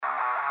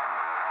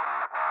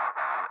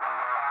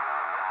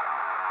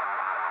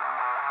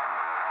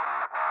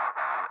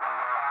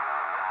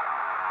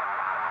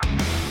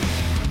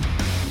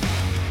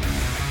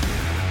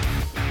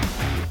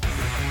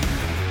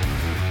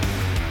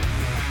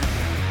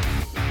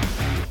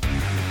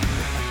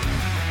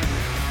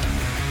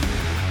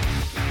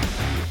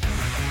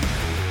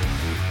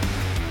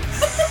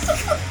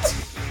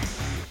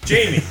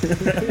Jamie.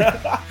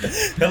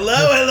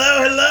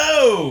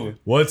 Hello.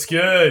 What's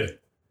good?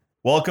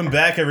 Welcome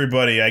back,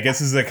 everybody. I guess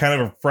this is a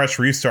kind of a fresh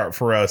restart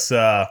for us.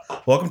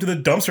 Welcome to the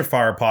Dumpster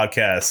Fire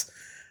Podcast.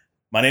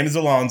 My name is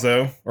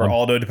Alonzo, or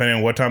Aldo, depending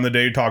on what time of the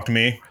day you talk to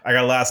me. I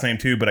got a last name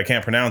too, but I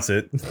can't pronounce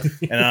it.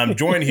 And I'm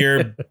joined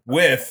here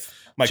with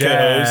my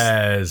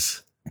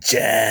co-host,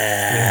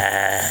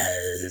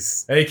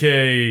 Jazz.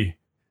 A.K.A.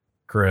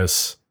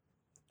 Chris.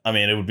 I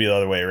mean, it would be the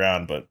other way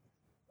around, but...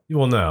 You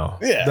will know.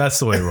 Yeah. That's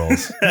the way it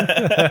rolls.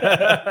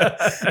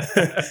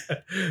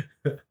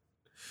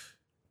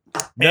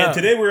 And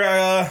today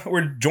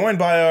we're joined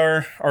by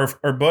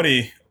our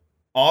buddy,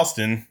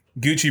 Austin,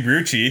 Guchi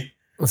Bruchey.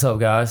 What's up,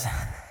 guys?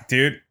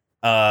 Dude,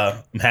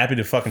 I'm happy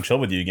to fucking chill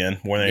with you again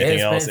more than anything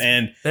else.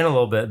 Been a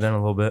little bit.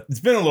 It's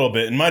been a little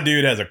bit. And my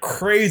dude has a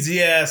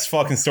crazy ass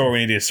fucking story we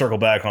need to circle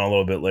back on a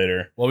little bit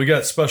later. Well, we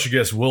got special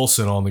guest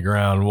Wilson on the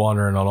ground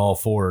wandering on all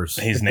fours.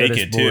 He's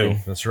naked too.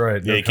 That's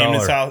right. Yeah, he came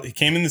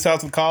in this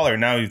house with collar.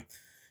 Now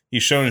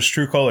he's showing his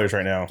true colors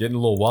right now. Getting a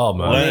little wild,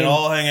 man. Let it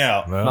all hang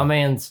out. Well, My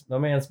man's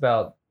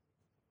about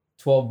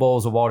 12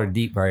 bowls of water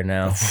deep right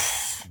now.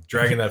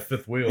 dragging that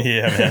fifth wheel.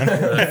 Yeah, man.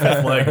 That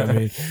fifth leg, I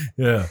mean.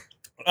 Yeah.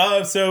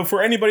 So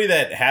for anybody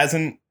that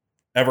hasn't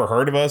ever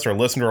heard of us or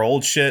listened to our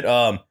old shit,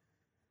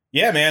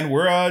 yeah, man,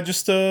 we're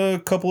just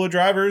a couple of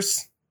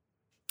drivers.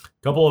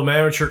 Couple of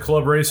amateur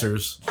club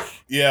racers.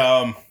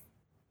 Yeah,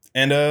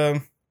 and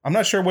I'm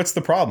not sure what's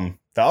the problem.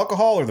 The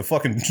alcohol or the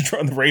fucking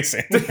the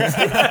racing? Well,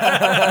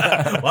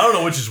 I don't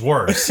know which is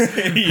worse.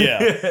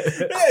 Yeah,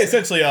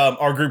 essentially,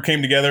 our group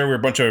came together. We're a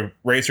bunch of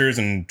racers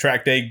and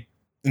track day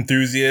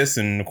enthusiasts,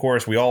 and of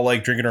course, we all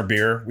like drinking our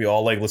beer. We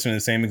all like listening to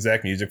the same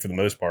exact music for the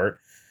most part.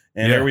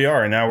 And here we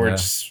are. And now we're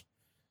just,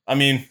 I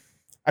mean,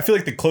 I feel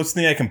like the closest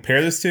thing I can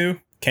compare this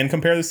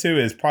to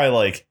is probably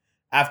like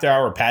after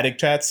hour paddock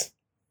chats.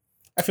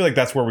 I feel like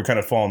that's where we kind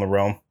of fall in the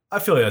realm. I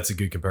feel like that's a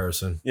good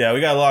comparison. Yeah, we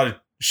got a lot of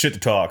shit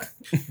to talk.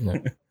 Yeah,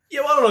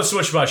 well, I don't know so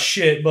much about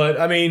shit, but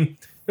I mean,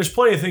 there's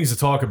plenty of things to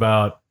talk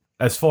about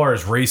as far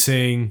as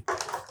racing,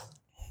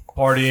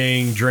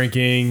 partying,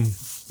 drinking,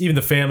 even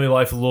the family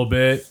life a little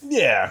bit.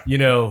 Yeah. You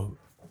know,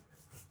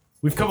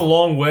 we've come a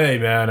long way,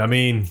 man. I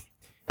mean,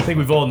 I think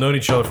we've all known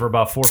each other for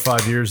about 4 or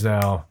 5 years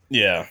now.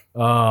 Yeah.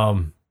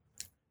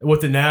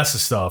 With the NASA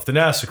stuff, the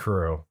NASA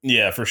crew.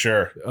 Yeah, for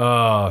sure.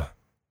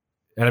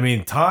 And I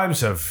mean,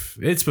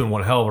 it's been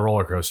one hell of a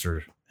roller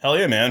coaster. Hell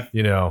yeah, man.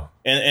 You know.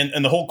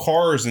 And the whole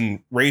cars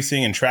and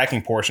racing and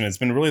tracking portion, it's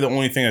been really the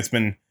only thing that's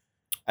been,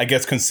 I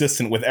guess,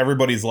 consistent with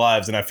everybody's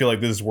lives. And I feel like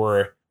this is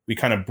where we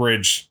kind of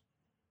bridge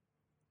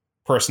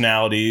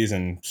personalities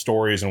and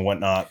stories and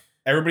whatnot.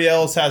 Everybody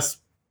else has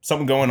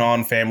something going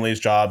on, families,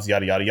 jobs,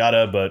 yada, yada,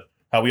 yada. But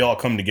how we all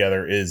come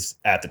together is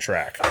at the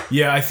track.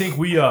 Yeah, I think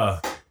we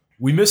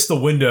missed the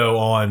window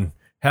on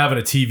having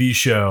a TV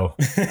show.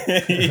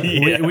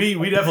 Yeah.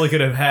 we definitely could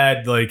have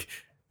had, like,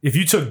 if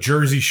you took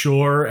Jersey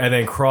Shore and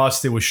then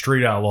crossed it with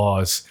Street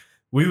Outlaws,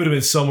 we would have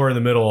been somewhere in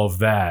the middle of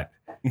that.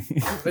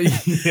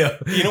 Yeah.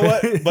 You know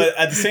what? But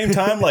at the same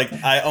time, like,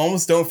 I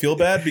almost don't feel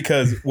bad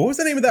because what was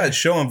the name of that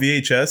show on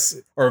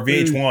VHS or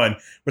VH1? Where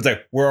it's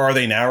like, where are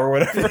they now or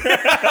whatever?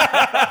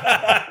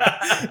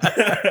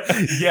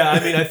 Yeah, I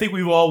mean, I think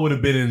we all would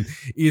have been in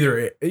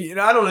either, you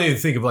know, I don't even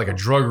think of like a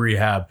drug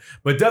rehab,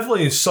 but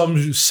definitely in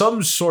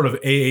some sort of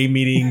AA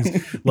meetings,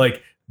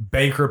 like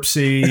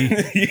bankruptcy.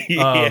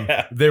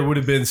 Yeah. There would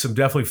have been some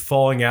definitely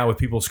falling out with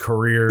people's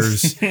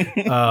careers.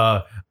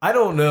 I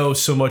don't know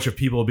so much of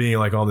people being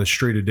like on the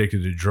street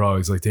addicted to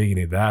drugs, like taking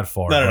it that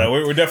far. No,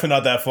 we're definitely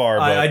not that far.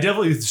 But I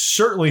definitely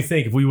certainly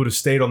think if we would have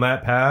stayed on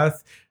that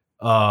path,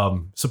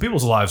 some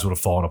people's lives would have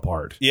fallen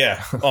apart.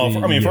 yeah.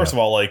 I mean, first of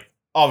all, like,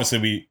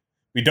 obviously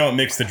we don't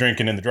mix the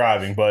drinking and the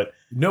driving, but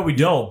No, we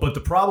don't. But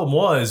the problem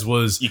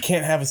was you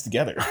can't have us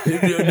together.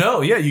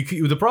 no, yeah.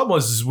 The problem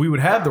was we would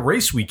have the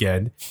race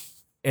weekend,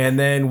 and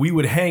then we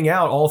would hang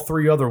out all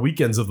 3 other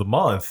weekends of the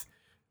month.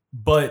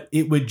 But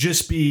it would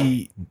just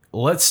be,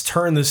 let's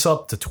turn this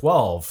up to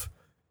 12.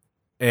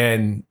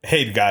 And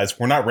Hey guys,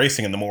 we're not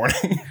racing in the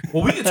morning.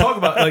 well, we could talk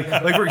about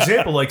like for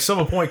example, like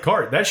Summer Point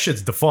Kart. That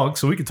shit's defunct,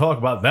 so we could talk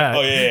about that.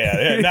 Oh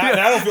yeah. Now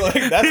I don't feel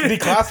like that's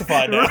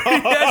declassified now.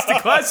 Right? That's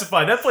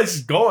declassified. That place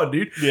is gone,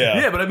 dude.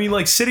 Yeah. Yeah, but I mean,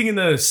 like sitting in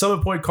the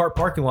Summit Point Kart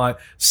parking lot,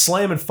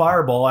 slamming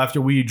Fireball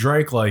after we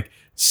drank like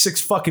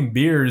 6 fucking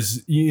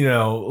beers, you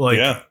know,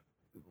 like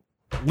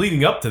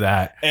leading up to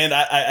that. And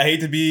I hate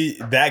to be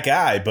that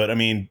guy, but I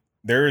mean,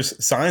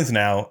 there's signs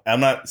now. I'm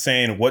not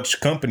saying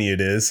which company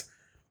it is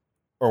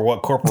or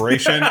what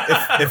corporation,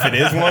 if it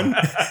is one,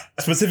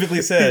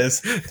 specifically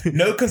says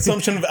no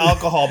consumption of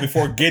alcohol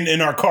before getting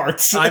in our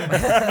carts. I'm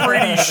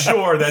pretty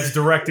sure that's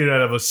directed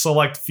out of a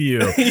select few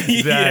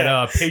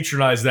that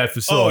patronize that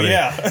facility. Oh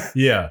yeah,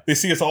 yeah. They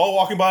see us all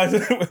walking by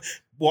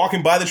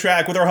the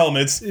track with our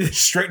helmets,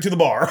 straight to the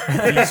bar.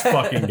 These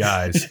fucking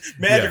guys.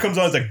 Manager comes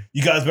on, it's like,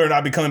 you guys better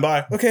not be coming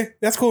by. Okay,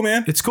 that's cool,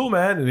 man. It's cool,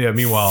 man. And yeah.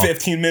 Meanwhile,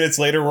 15 minutes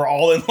later, we're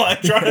all in line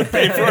trying to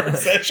pay for our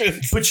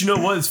sessions. But you know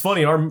what? It's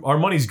funny. Our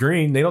money's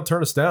green. They don't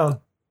turn us down.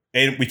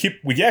 And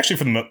we actually,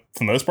 for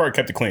the most part,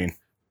 kept it clean.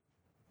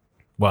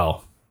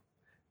 Well,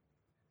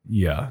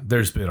 Yeah,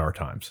 there's been our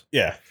times.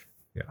 Yeah.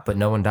 But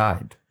no one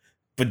died.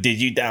 But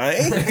did you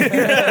die?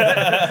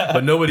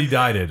 But nobody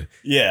died.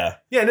 Yeah.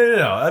 Yeah,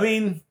 no. I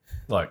mean,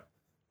 look,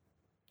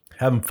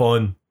 having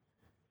fun.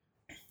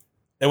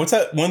 And what's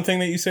that one thing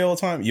that you say all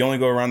the time? You only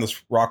go around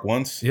this rock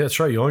once? Yeah, that's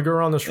right. You only go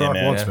around this rock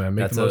once, man.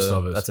 Make the most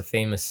of it. That's a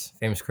famous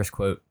Chris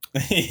quote.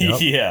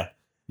 Yeah.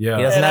 Yeah.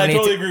 He doesn't, have, any,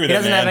 totally agree with he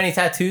doesn't that, have any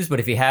tattoos, but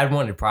if he had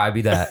one, it'd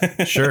probably be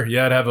that. Sure.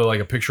 Yeah, I'd have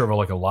a picture of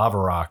a lava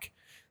rock,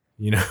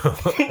 and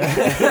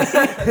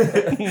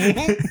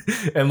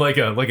like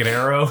an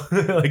arrow,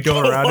 like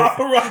going around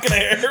lava rock and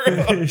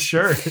arrow.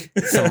 Sure.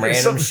 Some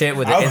random shit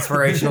with an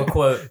inspirational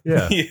quote.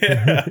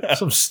 Yeah.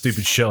 Some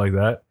stupid shit like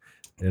that.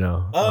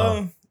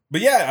 But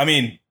yeah, I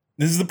mean,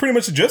 this is pretty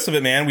much the gist of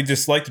it, man. We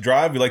just like to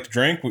drive. We like to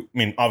drink.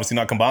 Obviously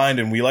not combined,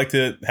 and we like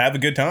to have a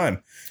good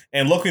time.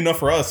 And luckily enough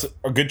for us,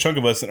 a good chunk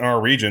of us in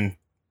our region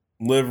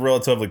live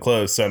relatively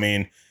close. So, I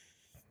mean,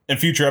 in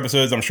future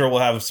episodes, I'm sure we'll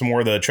have some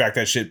more of the Track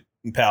That Shit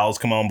pals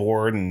come on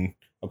board. And,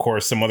 of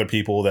course, some other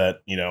people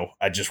that,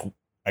 I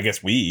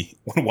guess we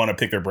want to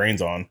pick their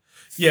brains on.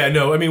 Yeah,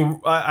 no, I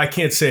mean, I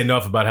can't say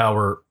enough about how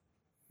we're,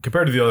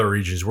 compared to the other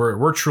regions,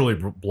 we're truly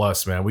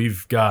blessed, man.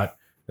 We've got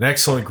an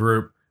excellent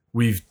group.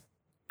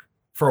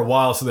 For a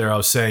while there, I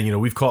was saying,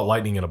 we've caught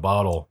lightning in a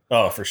bottle.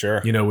 Oh, for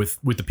sure.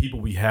 With the people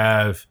we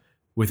have,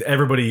 with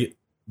everybody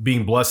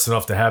being blessed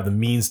enough to have the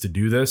means to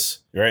do this.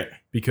 Right.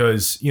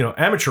 Because,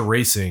 amateur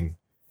racing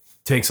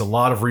takes a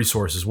lot of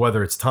resources,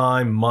 whether it's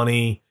time,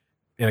 money,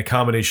 and a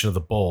combination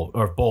of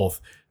both.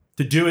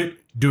 To do it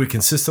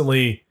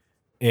consistently,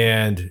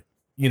 and,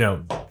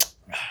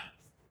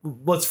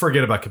 let's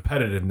forget about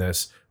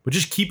competitiveness, but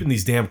just keeping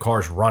these damn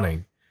cars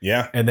running.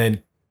 Yeah. And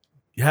then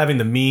having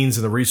the means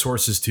and the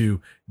resources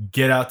to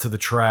get out to the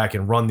track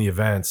and run the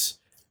events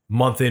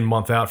month in,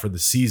 month out for the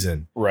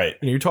season. Right.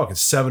 You're talking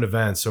 7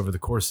 events over the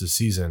course of the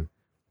season.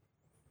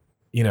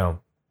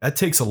 That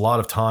takes a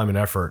lot of time and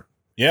effort.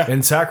 Yeah.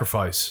 And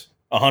sacrifice.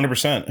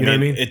 100%. You know what I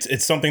mean?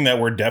 It's something that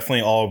we're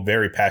definitely all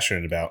very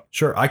passionate about.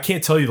 Sure. I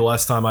can't tell you the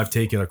last time I've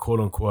taken a quote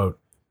unquote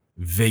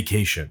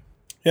vacation.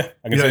 Yeah.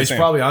 I can say it's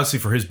probably honestly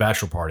for his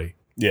bachelor party.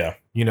 Yeah.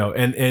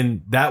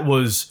 And that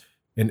was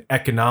an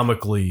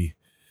economically,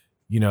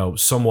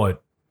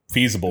 somewhat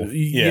feasible.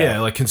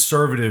 Yeah. Like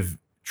conservative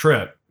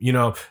trip.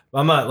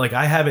 I'm not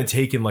I haven't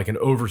taken an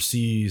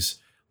overseas,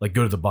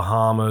 go to the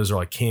Bahamas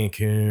or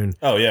Cancun.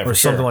 Oh yeah. Or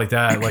something like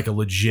that. Like a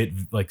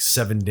legit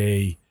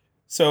 7-day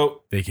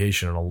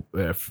vacation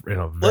in a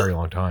very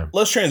long time.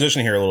 Let's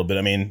transition here a little bit.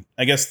 I mean,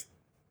 I guess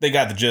they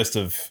got the gist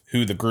of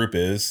who the group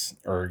is,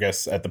 or I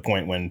guess at the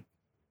point when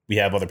we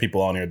have other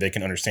people on here, they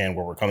can understand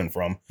where we're coming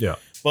from. Yeah.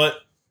 But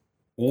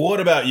what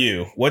about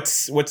you?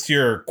 What's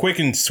your quick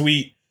and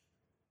sweet,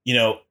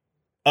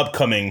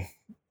 upcoming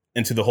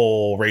into the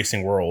whole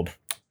racing world?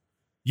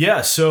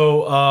 Yeah.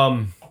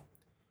 So,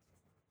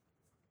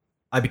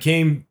 I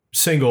became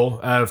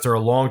single after a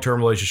long-term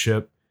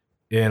relationship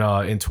in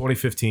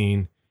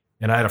 2015.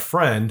 And I had a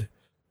friend,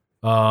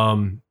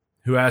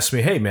 who asked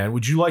me, "Hey man,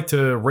 would you like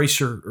to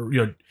race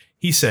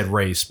he said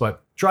race,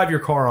 but drive your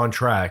car on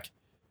track."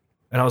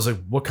 And I was like,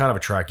 "What kind of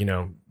a track?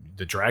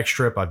 The drag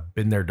strip. I've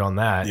been there, done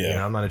that.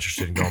 Yeah. I'm not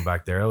interested in going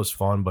back there. It was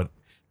fun, but I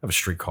have a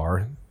street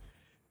car."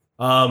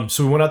 So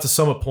we went out to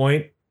Summit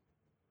Point.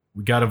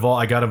 I got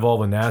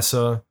involved in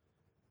NASA.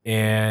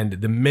 And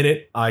the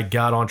minute I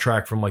got on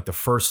track from the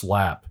first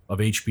lap of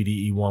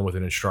HPD E1 with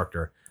an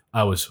instructor,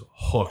 I was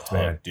hooked,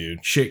 man.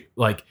 Dude. Shit,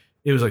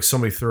 it was like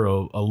somebody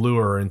threw a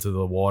lure into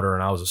the water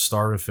and I was a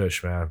starving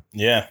fish, man.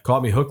 Yeah.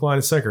 Caught me hook, line,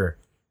 and sinker.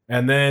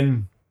 And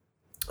then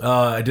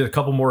I did a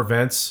couple more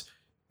events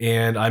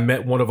and I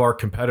met one of our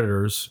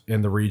competitors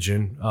in the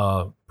region,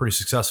 pretty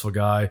successful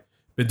guy,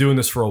 been doing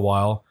this for a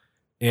while.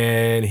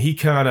 And he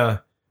kind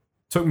of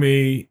took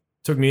me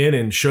in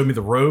and showed me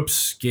the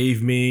ropes,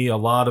 gave me a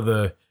lot of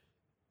the,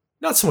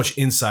 not so much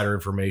insider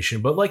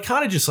information, but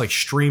kind of just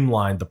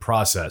streamlined the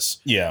process.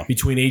 Yeah.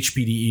 Between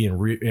HPDE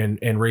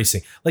and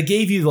racing.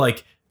 Gave you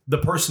the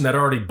person that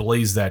already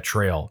blazed that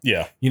trail.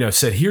 Yeah.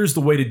 Said, here's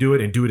the way to do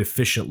it and do it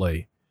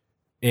efficiently.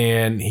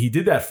 And he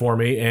did that for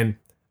me. And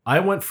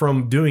I went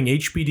from doing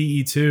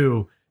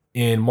HPDE2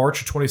 in March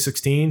of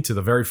 2016 to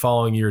the very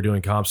following year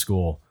doing comp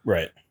school.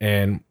 Right.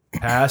 And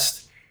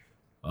passed.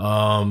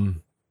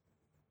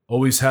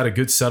 Always had a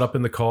good setup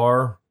in the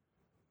car.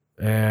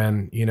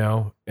 And,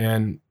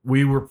 and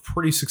we were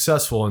pretty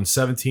successful in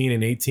 17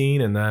 and 18.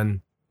 And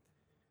then,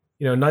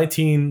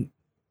 19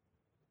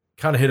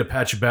 kind of hit a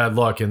patch of bad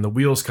luck and the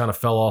wheels kind of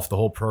fell off the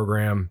whole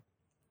program.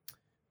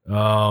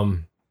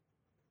 Pardon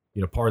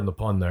the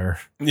pun there.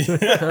 Didn't even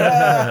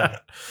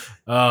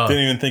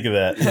think of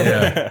that.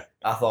 Yeah.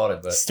 I thought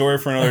it, but story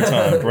for another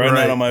time. Writing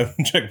that on my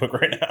checkbook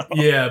right now.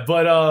 Yeah.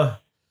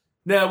 But,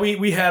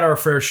 we had our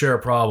fair share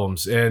of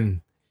problems and,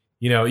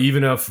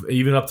 even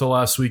up to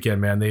last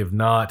weekend, man, they have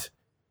not,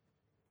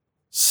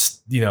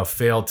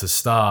 failed to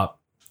stop.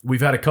 We've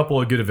had a couple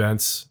of good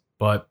events,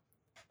 but,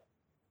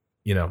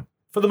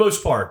 for the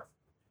most part,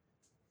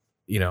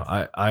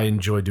 I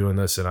enjoy doing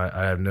this and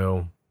I have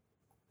no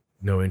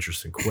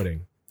interest in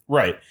quitting.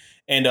 Right.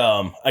 And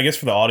I guess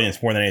for the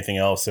audience, more than anything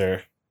else,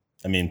 our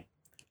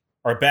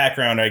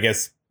background, I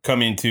guess,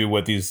 coming to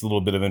what these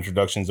little bit of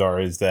introductions are,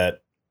 is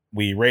that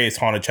we raced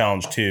Honda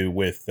Challenge 2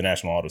 with the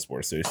National Auto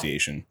Sports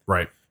Association.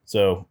 Right.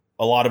 So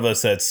a lot of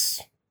us, at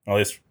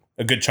least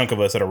a good chunk of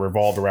us that are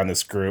revolved around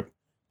this group.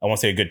 I won't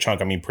say a good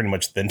chunk. I mean, pretty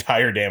much the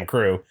entire damn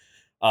crew.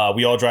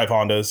 We all drive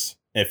Hondas.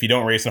 If you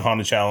don't race in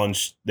Honda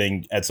Challenge,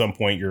 then at some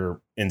point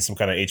you're in some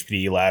kind of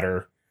HPD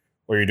ladder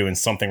or you're doing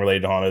something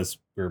related to Hondas.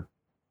 We're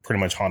pretty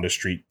much Honda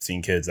street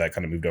scene kids that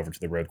kind of moved over to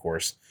the road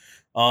course.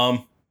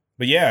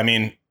 But yeah, I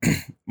mean,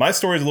 my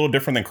story is a little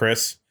different than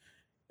Chris.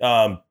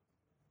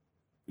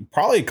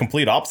 Probably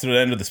complete opposite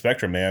end of the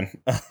spectrum, man.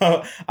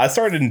 I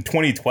started in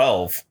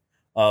 2012,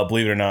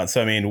 believe it or not.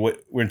 So, I mean,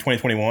 we're in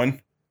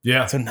 2021.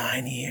 Yeah. So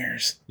 9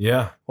 years.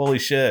 Yeah. Holy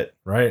shit.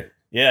 Right.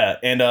 Yeah.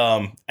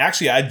 And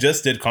actually, I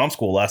just did comp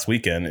school last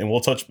weekend, and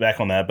we'll touch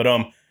back on that. But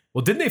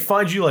well, didn't they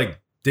find you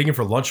like digging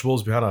for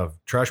Lunchables behind a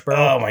trash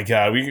barrel? Oh my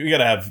God, we got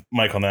to have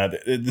Mike on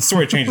that. The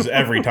story changes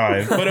every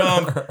time. But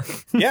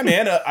yeah,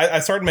 man, I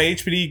started my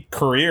HPD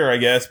career, I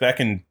guess, back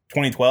in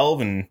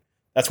 2012, and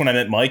that's when I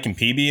met Mike and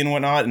PB and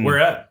whatnot. And we're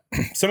at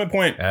Summit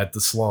Point. At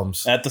the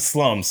slums. At the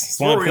slums. That's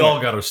where we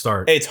all got to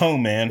start. Hey, it's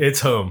home, man. It's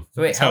home.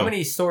 So wait, It's how home.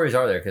 many stories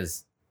are there?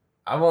 Because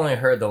I've only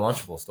heard the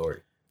Lunchable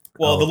story.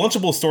 Well, the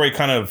Lunchable story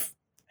kind of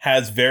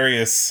has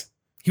various...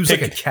 He was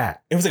like a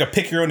cat. It was like a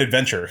pick your own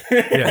adventure.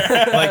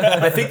 Yeah. Like,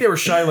 I think they were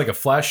shining like a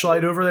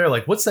flashlight over there.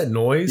 Like, what's that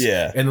noise?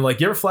 Yeah. And then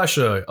like, you ever flash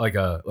a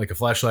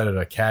flashlight at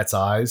a cat's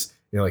eyes?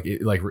 You know,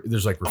 like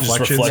there's like Just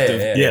reflections.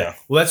 reflective. Yeah.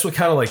 Well, that's what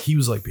kind of like he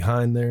was like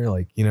behind there,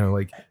 like, you know,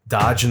 like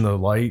dodging the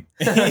light,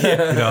 you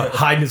know,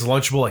 hiding his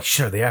Lunchable. Like,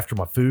 shit, are they after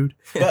my food?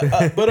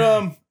 But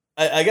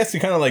I guess to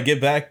kind of like get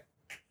back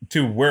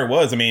to where it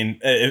was. I mean,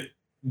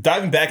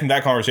 diving back in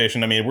that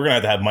conversation, I mean, we're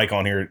gonna have Mike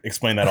on here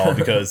explain that all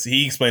because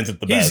he explains it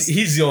the best.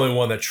 He's the only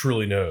one that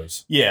truly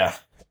knows. Yeah.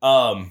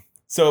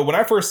 So when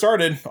I first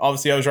started,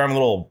 obviously I was driving a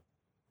little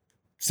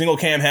single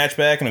cam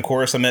hatchback, and of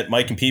course I met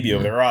Mike and PB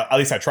over there. Or at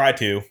least I tried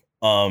to.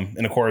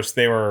 And of course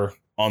they were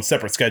on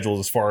separate schedules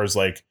as far as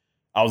like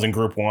I was in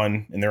group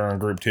 1 and they were in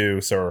group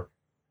 2. So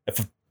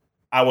if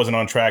I wasn't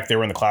on track, they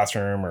were in the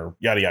classroom or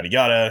yada yada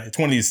yada. It's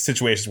one of these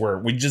situations where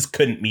we just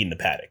couldn't meet in the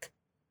paddock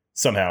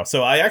somehow.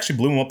 So I actually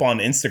blew him up on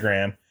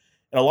Instagram,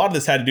 and a lot of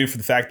this had to do for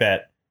the fact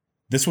that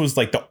these were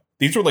like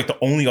the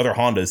only other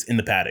Hondas in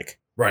the paddock.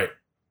 Right.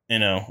 You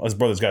know, us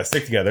brothers got to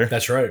stick together.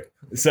 That's right.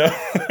 So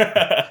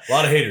a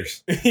lot of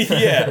haters.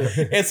 Yeah.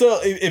 And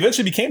so it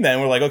eventually became that.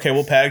 And we're like, okay,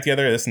 we'll paddock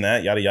together, this and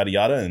that, yada, yada,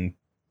 yada. And,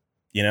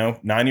 you know,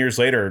 9 years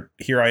later,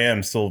 here I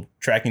am still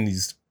tracking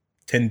these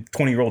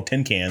 20-year-old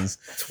tin cans.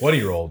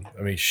 20-year-old.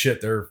 I mean, shit,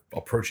 they're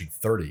approaching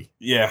 30.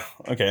 Yeah.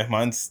 Okay.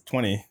 Mine's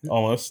 20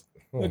 almost.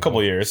 A couple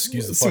of years.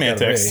 Excuse the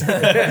semantics.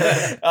 fuck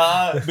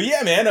out of me. But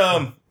yeah, man.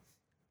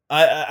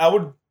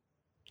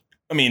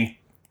 I mean,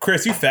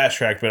 Chris, you fast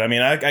tracked, but I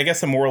mean, I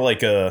guess I'm more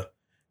like a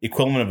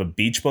equivalent of a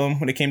beach bum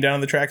when it came down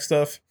to the track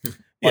stuff.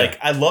 Like,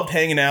 I loved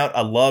hanging out.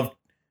 I loved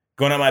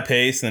going at my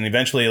pace. And then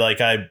eventually, like,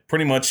 I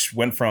pretty much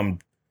had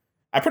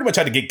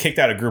to get kicked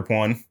out of group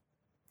 1,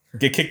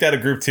 get kicked out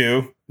of group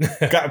 2,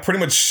 got pretty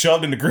much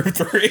shoved into group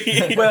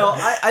 3. Well,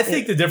 I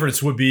think the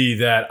difference would be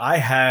that I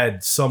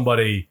had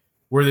somebody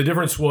where the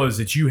difference was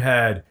that you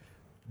had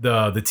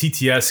the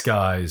TTS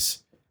guys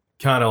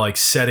kind of like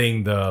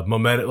setting the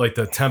momentum, like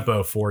the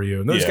tempo for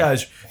you. And those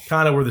guys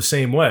kind of were the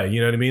same way. You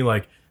know what I mean?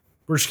 Like,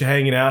 we're just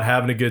hanging out,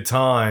 having a good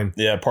time.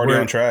 Yeah, party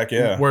on track,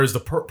 yeah. Whereas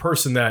the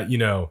person that, you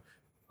know,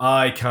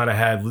 I kind of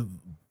had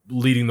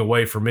leading the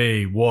way for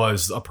me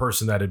was a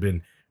person that had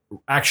been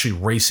actually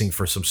racing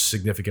for some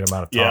significant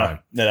amount of time.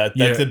 Yeah,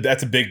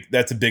 that's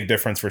a big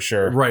difference for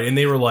sure. Right. And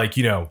they were like,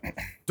 you know,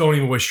 don't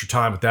even waste your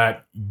time with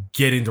that.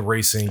 Get into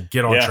racing,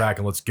 get on track,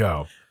 and let's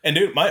go. And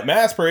dude, my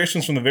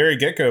aspirations from the very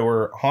get-go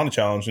were Honda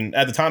Challenge. And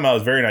at the time I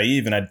was very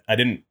naive, and I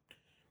didn't,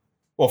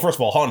 well, first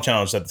of all, Honda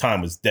Challenge at the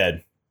time was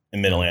dead in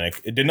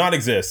Mid-Atlantic. It did not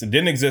exist. It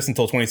didn't exist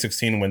until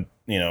 2016 when,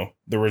 you know,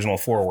 the original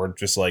forward,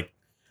 just like,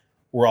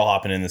 we're all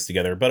hopping in this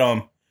together. But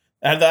I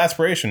had the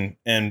aspiration,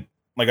 and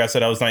like I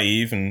said, I was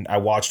naive, and I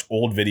watched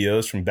old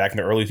videos from back in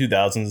the early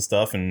 2000s and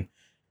stuff, and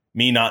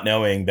me not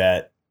knowing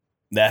that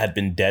had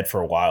been dead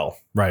for a while.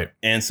 Right.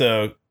 And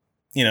so,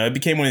 you know, it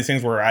became one of these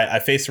things where I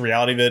faced the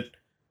reality of it,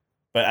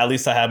 but at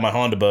least I had my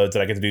Honda buds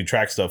that I get to do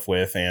track stuff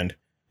with. And,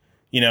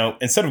 you know,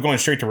 instead of going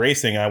straight to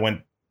racing, I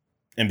went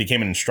and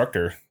became an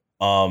instructor.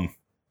 That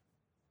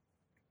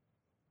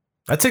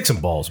takes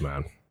some balls,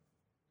 man.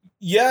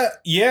 Yeah,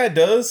 it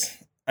does,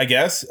 I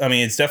guess. I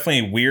mean, it's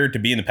definitely weird to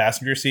be in the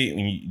passenger seat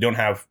when you don't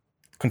have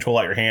control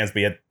out your hands, but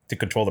you have to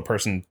control the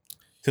person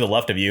to the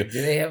left of you.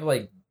 Do they have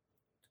like?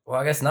 Well,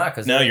 I guess not,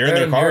 because no, you're in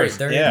their cars.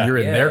 You're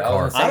in their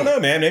car. I don't know,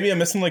 man. Maybe I'm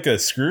missing like a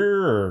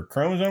screw or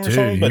chromosome or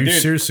something. But you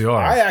seriously are.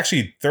 I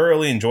actually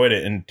thoroughly enjoyed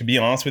it, and to be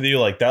honest with you,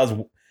 like that was.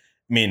 I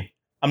mean,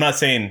 I'm not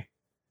saying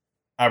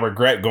I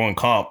regret going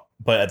comp,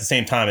 but at the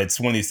same time, it's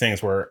one of these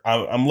things where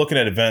I'm looking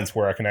at events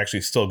where I can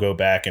actually still go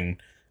back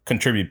and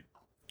contribute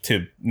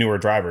to newer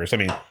drivers. I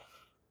mean,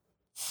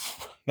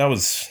 that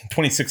was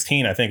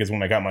 2016, I think, is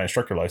when I got my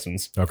instructor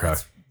license. Okay.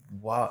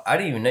 Wow, I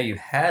didn't even know you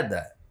had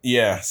that.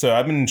 Yeah, so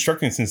I've been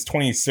instructing since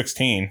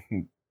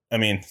 2016. I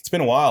mean, it's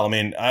been a while. I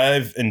mean,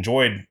 I've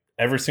enjoyed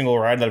every single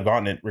ride that I've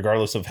gotten it,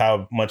 regardless of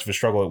how much of a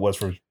struggle it was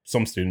for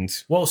some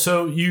students. Well,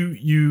 so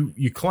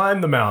you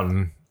climbed the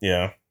mountain.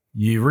 Yeah.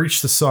 You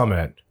reached the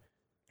summit.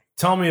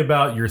 Tell me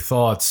about your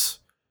thoughts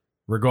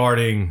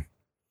regarding,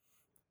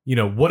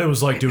 what it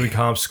was like doing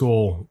comp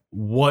school,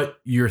 what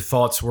your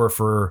thoughts were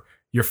for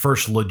your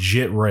first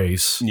legit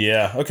race.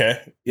 Yeah. Okay.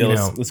 Yeah.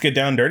 Let's get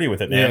down dirty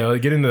with it, man. Yeah.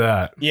 Get into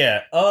that.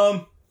 Yeah.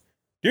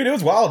 Dude, it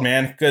was wild,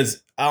 man.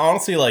 Because I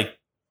honestly, like,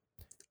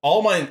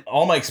 all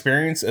my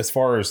experience as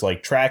far as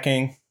like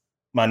tracking,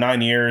 my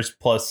 9 years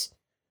plus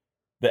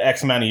the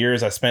X amount of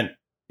years I spent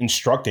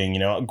instructing,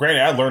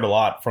 granted, I learned a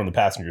lot from the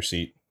passenger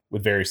seat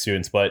with various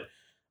students, but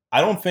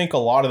I don't think a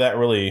lot of that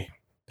really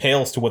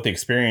pales to what the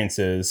experience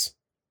is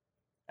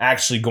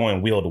actually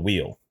going wheel to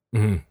wheel.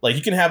 Mm-hmm. Like,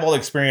 you can have all the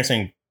experience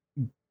and,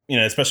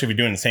 especially if you're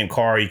doing the same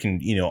car, you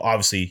can,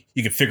 obviously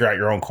you can figure out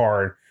your own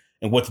car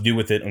and what to do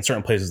with it on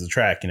certain places of the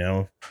track,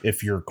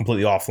 if you're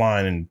completely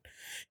offline and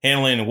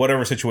handling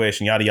whatever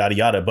situation, yada, yada,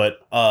 yada. But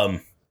I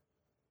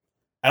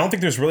don't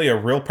think there's really a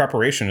real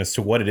preparation as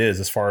to what it is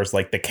as far as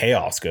like the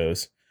chaos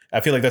goes. I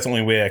feel like that's the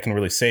only way I can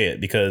really say it,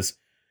 because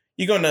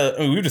you go into,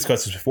 we've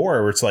discussed this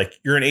before, where it's like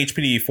you're an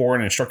HPD4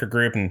 in an instructor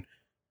group. And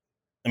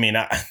I mean,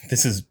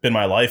 this has been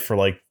my life for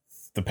like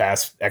the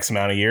past X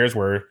amount of years,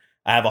 where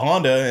I have a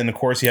Honda, and of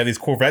course you have these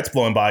Corvettes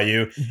blowing by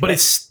you. But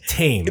it's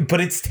tame.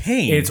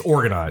 It's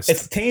organized.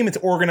 It's tame. It's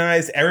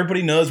organized.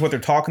 Everybody knows what they're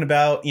talking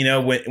about.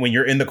 When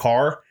you're in the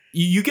car,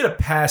 you get a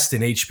pass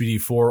in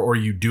HPD4, or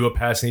you do a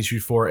pass in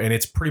HPD4, and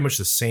it's pretty much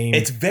the same.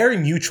 It's very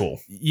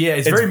mutual. Yeah,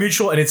 it's very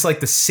mutual, and it's like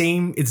the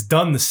same. It's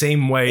done the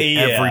same way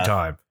every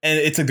time. And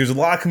it's like there's a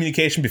lot of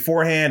communication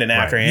beforehand and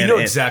afterhand. You know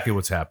exactly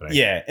what's happening.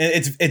 Yeah, and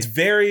it's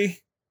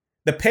very,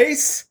 the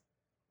pace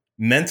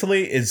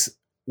mentally is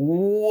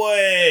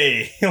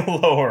way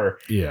lower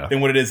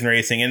than what it is in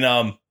racing. And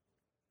I'll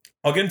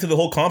get into the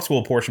whole comp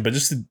school portion, but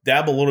just to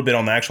dabble a little bit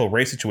on the actual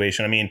race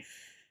situation. I mean,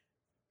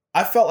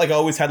 I felt like I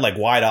always had like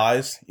wide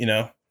eyes,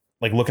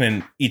 like looking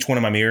in each one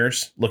of my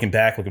mirrors, looking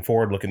back, looking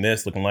forward, looking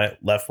this, looking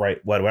left, right,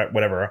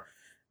 whatever.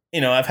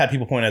 I've had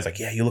people point out, like,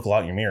 yeah, you look a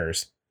lot in your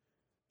mirrors.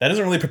 That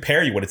doesn't really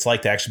prepare you what it's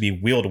like to actually be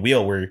wheel to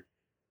wheel, where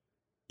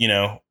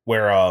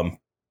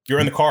you're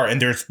in the car and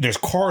there's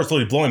cars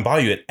literally blowing by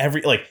you at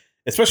every, like,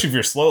 especially if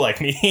you're slow like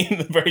me in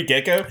the very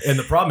get-go. And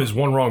the problem is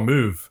one wrong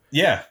move.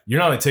 Yeah. You're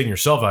not only taking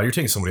yourself out, you're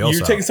taking somebody else out.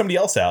 You're taking somebody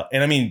else out.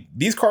 And I mean,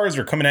 these cars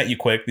are coming at you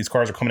quick. These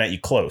cars are coming at you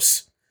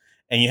close.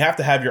 And you have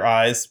to have your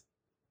eyes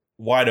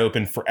wide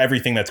open for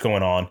everything that's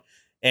going on.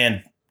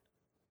 And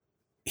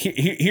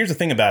here's the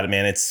thing about it,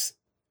 man. It's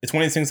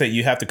one of these things that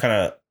you have to kind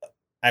of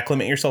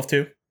acclimate yourself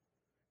to,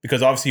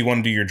 because obviously you want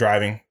to do your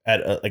driving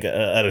at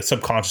a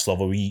subconscious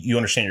level. You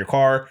understand your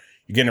car,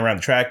 you're getting around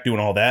the track, doing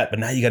all that, but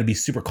now you got to be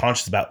super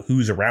conscious about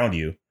who's around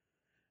you.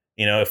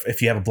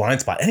 If you have a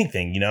blind spot,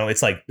 anything,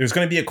 it's like there's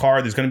going to be a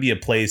car, there's going to be a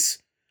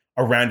place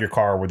around your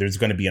car where there's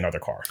going to be another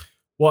car.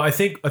 Well, I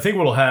think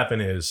what'll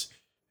happen is,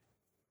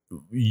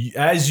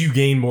 as you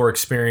gain more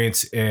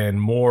experience and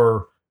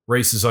more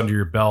races under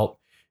your belt,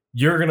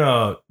 you're going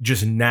to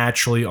just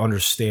naturally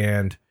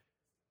understand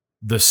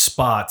the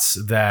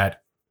spots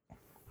that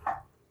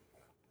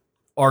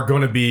are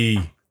going to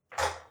be,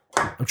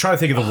 I'm trying to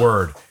think of the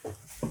word,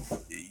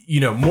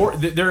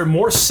 there are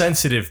more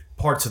sensitive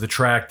parts of the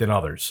track than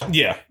others.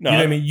 Yeah. No, you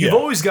know what I mean? You've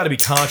always got to be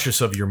conscious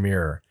of your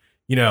mirror,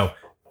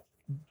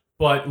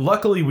 but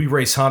luckily we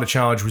race Honda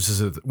Challenge,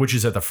 which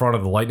is at the front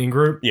of the Lightning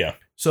group. Yeah.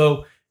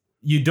 So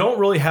you don't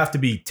really have to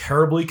be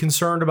terribly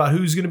concerned about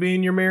who's going to be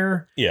in your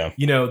mirror. Yeah.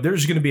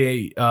 There's going to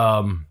be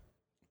a,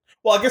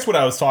 well, I guess what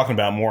I was talking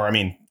about more, I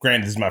mean,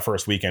 granted, this is my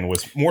first weekend,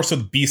 was more so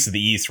the Beast of the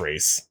East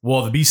race.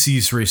 Well, the Beast of the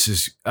East race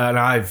is, and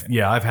I've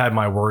had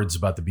my words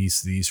about the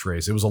Beast of the East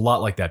race. It was a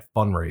lot like that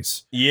fun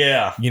race.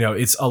 Yeah.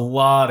 It's a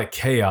lot of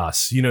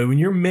chaos. When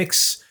you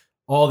mix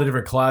all the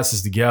different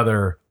classes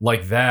together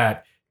like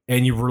that,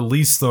 and you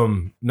release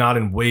them not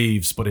in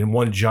waves, but in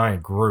one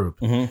giant group,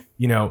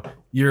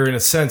 you're in a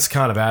sense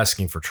kind of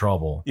asking for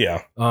trouble.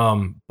 Yeah.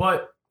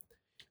 But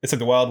it's like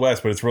the Wild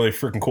West, but it's really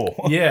freaking cool.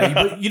 Yeah.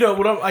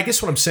 But I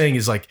guess what I'm saying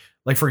is like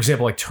for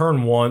example, like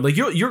turn one, like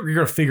you're going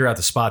to figure out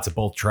the spots at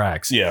both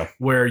tracks. Yeah.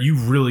 Where you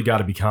really got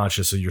to be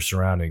conscious of your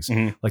surroundings.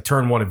 Mm-hmm. Like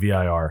turn one at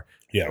VIR.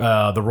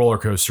 Yeah. The roller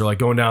coaster, like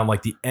going down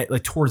like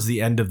towards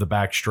the end of the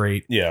back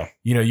straight. Yeah.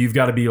 You've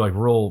got to be like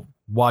real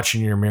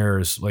watching your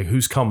mirrors, like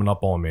who's coming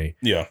up on me.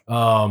 Yeah.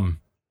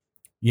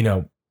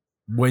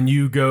 When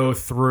you go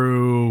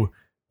through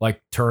like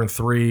turn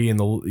 3 and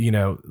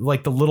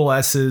like the little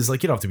S's,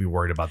 like you don't have to be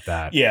worried about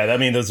that. Yeah. I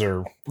mean, those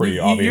are pretty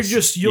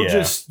obvious.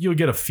 You'll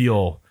get a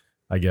feel,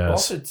 I guess.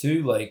 Also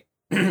too, like,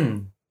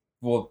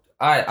 well,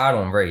 I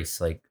don't race,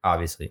 like,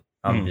 obviously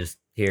I'm just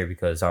here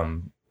because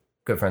I'm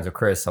good friends with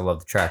Chris. I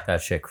love to track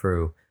that shit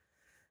crew,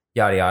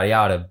 yada, yada,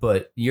 yada.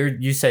 But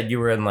you said you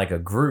were in like a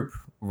group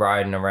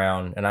riding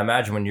around, and I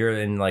imagine when you're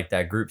in like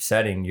that group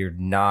setting,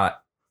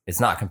 it's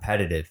not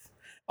competitive.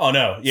 Oh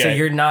no, yeah. So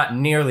you're not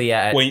nearly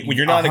at when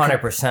you're not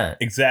 100%.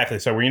 Exactly.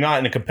 So when you're not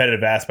in a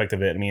competitive aspect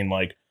of it, I mean,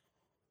 like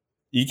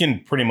you can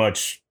pretty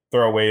much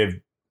throw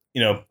away,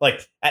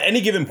 like at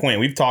any given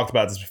point. We've talked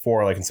about this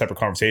before, like in separate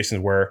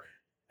conversations, where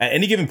at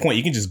any given point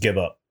you can just give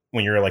up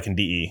when you're like in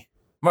DE.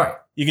 Right.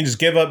 You can just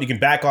give up. You can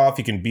back off.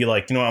 You can be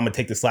like, I'm gonna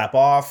take this lap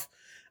off.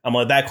 I'm gonna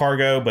let that car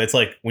go. But it's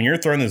like when you're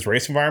thrown in this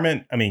race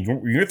environment. I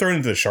mean, you're thrown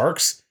into the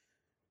sharks.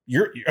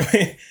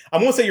 I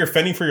won't say you're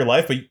fending for your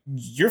life, but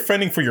you're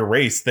fending for your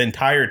race the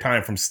entire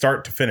time from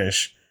start to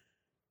finish.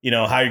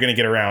 How you're going to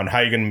get around, how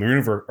you're going to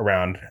maneuver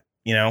around,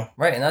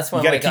 Right. And that's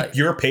when you got to keep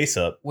your pace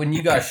up. When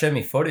you guys showed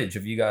me footage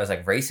of you guys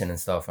like racing and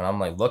stuff, and I'm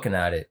like looking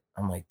at it,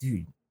 I'm like,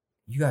 dude,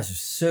 you guys are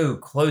so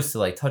close to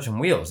like touching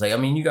wheels. Like, I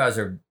mean, you guys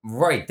are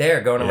right there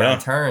going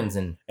around turns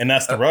and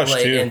that's the rush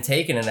too, and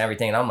taking and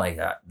everything. And I'm like,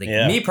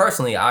 me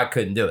personally, I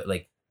couldn't do it.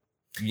 Like,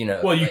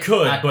 well, you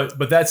could,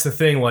 but that's the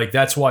thing. Like,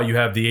 that's why you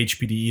have the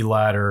HPDE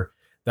ladder.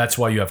 That's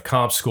why you have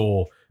comp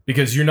school,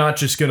 because you're not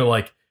just going to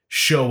like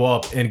show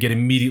up and get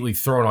immediately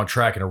thrown on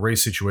track in a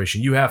race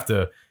situation. You have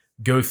to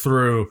go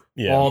through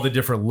all the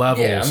different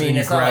levels. Yeah, I mean,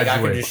 it's not like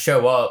I could just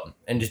show up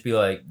and just be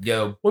like,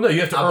 yo, well, no,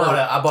 you have to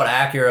I bought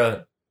an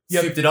Acura.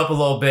 Souped it up a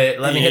little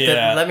bit. Let me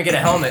let me get a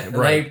helmet.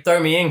 Right.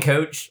 Throw me in,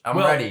 coach. I'm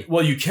ready.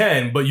 Well, you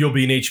can, but you'll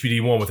be an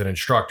HPD1 with an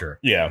instructor.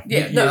 Yeah.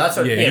 No, that's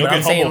what. Yeah, but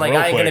I'm saying, like,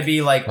 I ain't gonna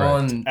be like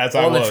on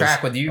the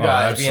track with you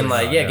guys, being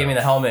like, give me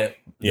the helmet.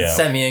 Yeah.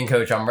 Send me in,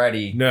 coach. I'm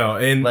ready. No,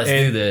 let's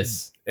do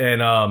this.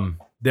 And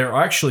there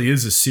actually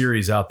is a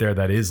series out there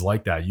that is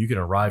like that. You can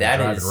arrive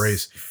and drive and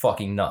race.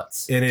 Fucking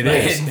nuts. And it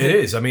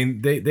is. I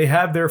mean, they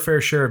have their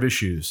fair share of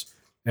issues.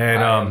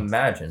 And I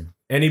imagine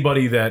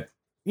anybody that.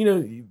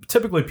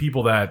 Typically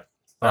people that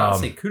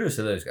honestly, kudos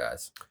to those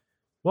guys.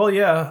 Well,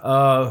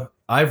 yeah,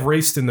 I've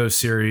raced in those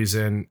series,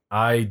 and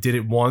I did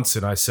it once,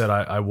 and I said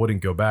I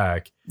wouldn't go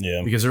back.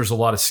 Yeah, because there's a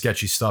lot of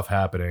sketchy stuff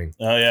happening.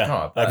 Oh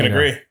yeah, I can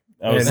agree.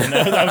 You were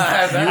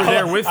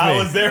there with me. I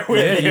was there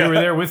with you. You were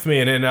there with me,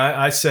 and then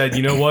I said,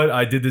 you know what?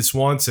 I did this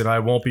once, and I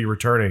won't be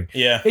returning.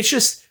 Yeah, it's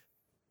just,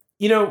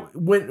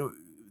 when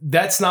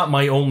that's not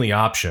my only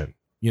option.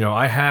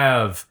 I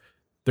have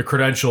the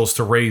credentials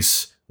to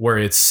race where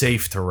it's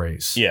safe to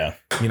race. Yeah.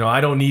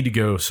 I don't need to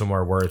go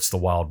somewhere where it's the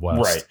Wild West.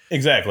 Right.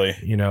 Exactly.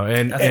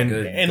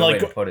 And like, way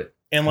to put it.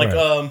 And like,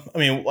 right. I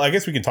mean, I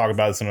guess we can talk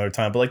about this another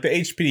time, but like the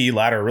HPD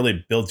ladder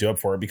really builds you up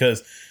for it,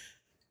 because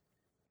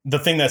the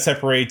thing that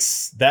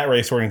separates that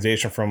race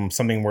organization from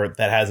something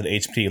that has an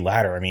HPD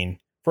ladder, I mean,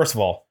 first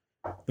of all,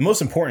 the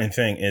most important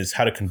thing is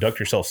how to conduct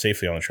yourself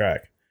safely on the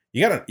track.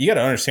 You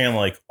gotta understand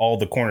like all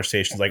the corner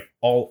stations, like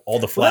all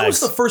the flags. Well, that was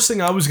the first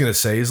thing I was gonna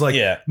say. Is like,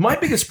 my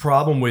biggest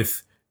problem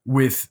with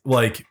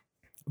like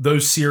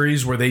those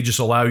series where they just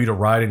allow you to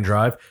ride and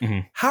drive.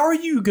 Mm-hmm. How are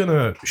you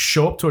gonna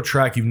show up to a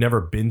track you've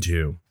never been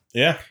to?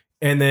 Yeah,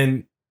 and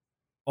then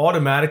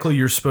automatically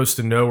you're supposed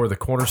to know where the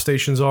corner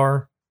stations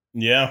are.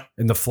 Yeah,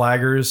 and the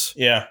flaggers.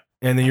 Yeah.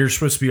 And then you're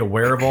supposed to be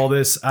aware of all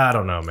this. I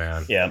don't know,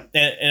 man. Yeah,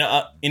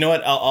 and you know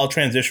what? I'll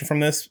transition from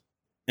this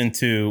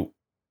into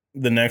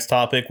the next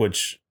topic,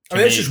 which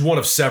that's just one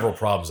of several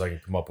problems I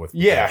can come up with.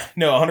 Yeah,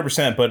 no,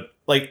 100%. But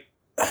like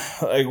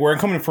where I'm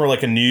coming for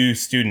like a new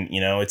student,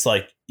 it's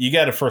like you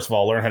got to first of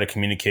all learn how to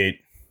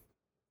communicate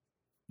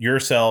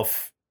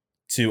yourself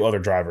to other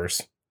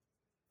drivers,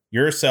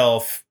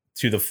 yourself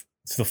to the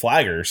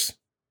flaggers,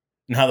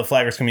 and how the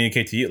flaggers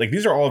communicate to you. Like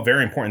these are all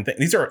very important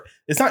things.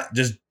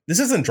 This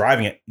isn't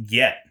driving it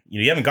yet.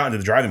 You haven't gotten to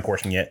the driving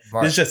portion yet.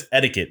 Right. This is just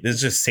etiquette. This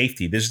is just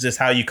safety. This is just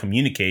how you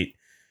communicate.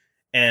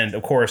 And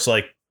of course,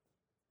 like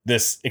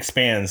this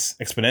expands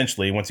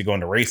exponentially once you go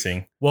into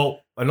racing.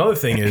 Well, another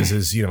thing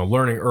is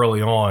learning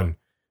early on,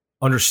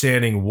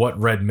 understanding what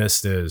red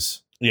mist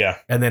is. Yeah.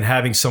 And then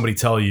having somebody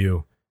tell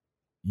you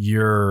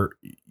you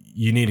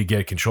need to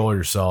get control of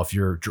yourself.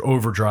 You're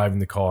over driving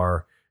the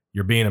car.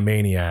 You're being a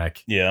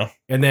maniac. Yeah.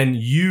 And then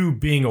you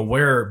being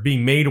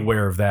made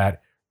aware of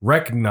that,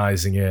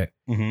 recognizing it,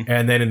 mm-hmm.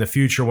 and then in the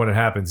future when it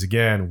happens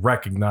again,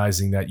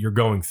 recognizing that you're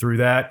going through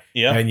that,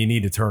 and you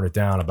need to turn it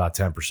down about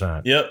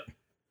 10%. Yep.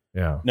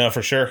 Yeah. No,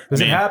 for sure. Because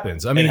it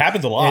happens. I mean, it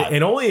happens a lot.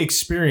 And only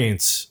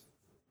experience,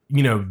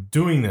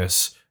 doing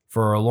this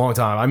for a long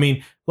time. I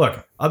mean,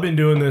 look, I've been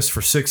doing this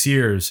for 6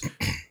 years,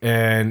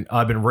 and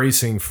I've been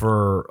racing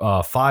for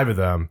 5 of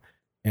them,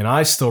 and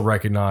I still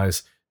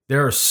recognize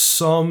there are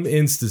some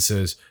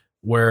instances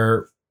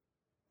where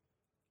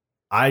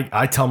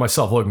I tell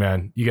myself, look,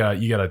 man, you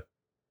gotta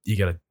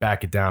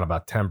back it down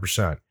about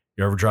 10%.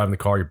 You're over driving the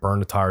car, you burn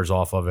the tires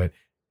off of it,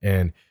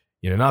 and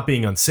not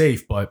being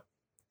unsafe, but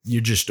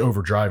you're just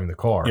over driving the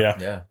car.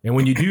 Yeah. And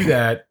when you do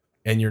that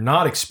and you're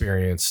not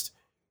experienced,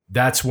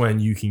 that's when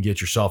you can get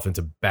yourself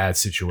into bad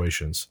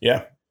situations.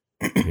 Yeah.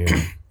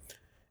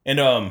 And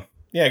I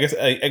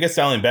guess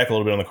dialing back a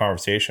little bit on the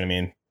conversation. I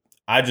mean,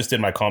 I just did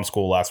my comm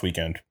school last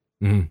weekend.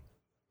 Mm-hmm.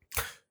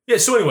 Yeah.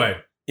 So anyway,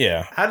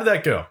 how did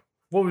that go?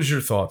 What was your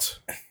thoughts?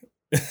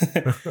 Is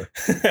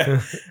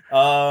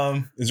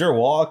there a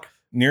walk?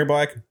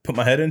 nearby I could put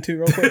my head into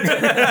real quick?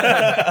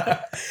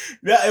 Yeah,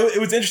 it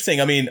was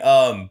interesting. I mean,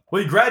 well,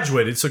 you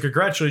graduated, so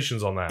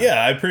congratulations on that.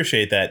 Yeah, I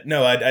appreciate that.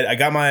 No, I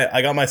got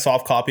my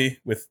soft copy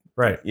with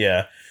right.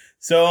 Yeah.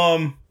 So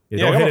don't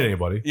hit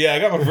anybody. Yeah, I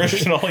got my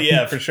original.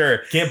 Yeah, for sure.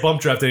 Can't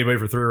bump draft anybody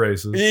for 3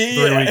 races,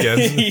 3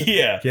 weekends.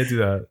 Yeah, can't do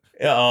that.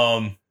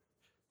 Yeah.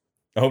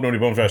 I hope nobody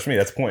bump drafts me.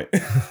 That's the point.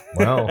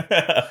 Wow.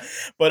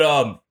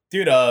 But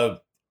dude, I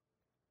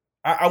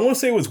want to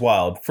say it was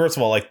wild. First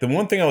of all, like the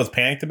one thing I was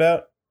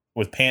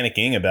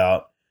panicking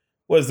about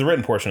was the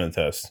written portion of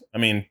the test. I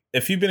mean,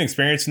 if you've been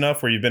experienced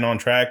enough where you've been on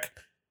track,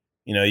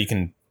 you know, you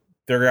can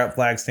figure out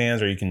flag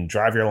stands or you can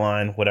drive your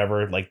line,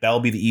 whatever. Like that'll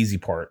be the easy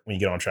part when you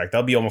get on track.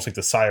 That'll be almost like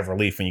the sigh of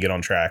relief when you get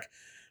on track.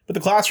 But the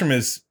classroom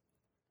is,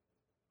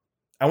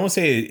 I won't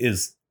say it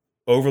is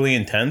overly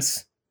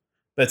intense,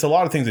 but it's a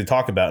lot of things they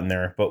talk about in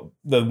there. But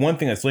the one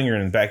thing that's lingering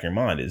in the back of your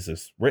mind is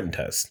this written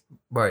test.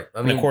 Right.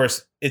 I mean, and of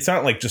course, it's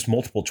not like just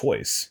multiple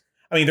choice.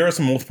 I mean, there are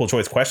some multiple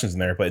choice questions in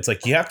there, but it's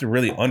like you have to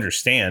really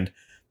understand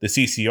the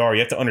CCR. You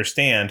have to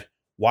understand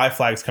why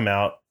flags come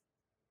out,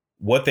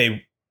 what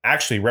they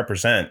actually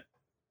represent,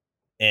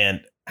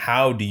 and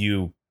how do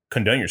you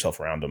condone yourself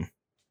around them.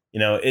 You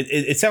know,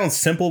 it sounds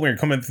simple when you're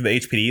coming through the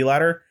HPD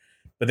ladder,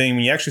 but then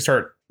when you actually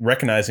start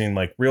recognizing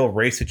like real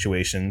race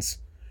situations,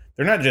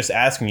 they're not just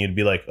asking you to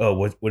be like, oh,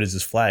 what is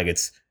this flag?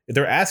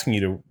 They're asking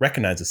you to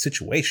recognize a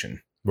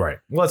situation. Right.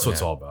 Well, that's what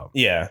it's all about.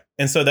 Yeah.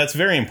 And so that's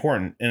very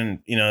important. And,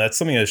 you know, that's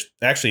something that's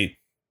actually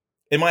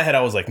in my head,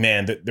 I was like,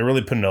 man, they're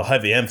really putting a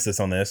heavy emphasis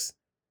on this.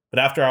 But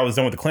after I was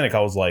done with the clinic,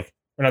 I was like,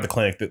 or not the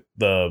clinic,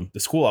 the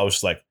school, I was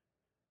just like,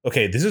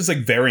 okay, this is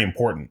like very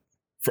important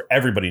for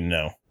everybody to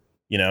know,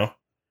 you know,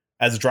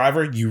 as a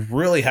driver, you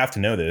really have to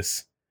know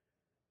this.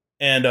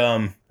 And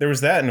there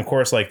was that. And of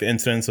course, like the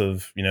incidents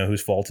of, you know,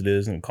 whose fault it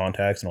is and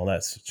contacts and all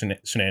that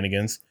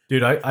shenanigans.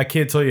 Dude, I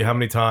can't tell you how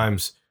many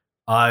times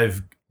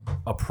I've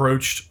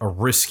approached a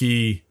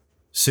risky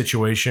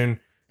situation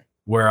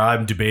where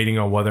I'm debating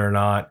on whether or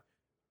not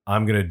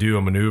I'm going to do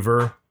a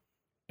maneuver.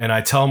 And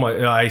I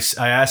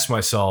ask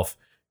myself,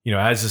 you know,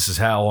 as this is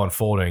all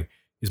unfolding,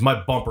 is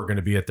my bumper going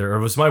to be at their,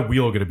 or is my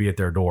wheel going to be at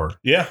their door?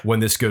 Yeah. When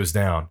this goes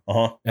down.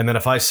 Uh-huh. And then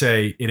if I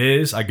say it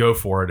is, I go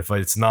for it. If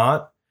it's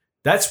not,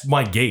 that's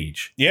my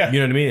gauge. Yeah. You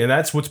know what I mean? And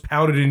that's what's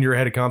pounded in your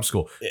head at comm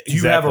school. Do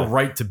you have a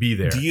right to be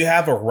there? Do you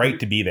have a right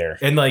to be there?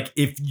 And like,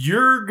 if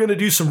you're going to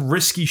do some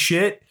risky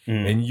shit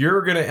and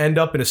you're going to end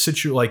up in a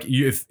situation, like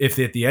if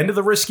at the end of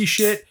the risky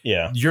shit,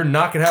 you're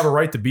not going to have a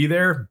right to be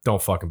there,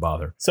 don't fucking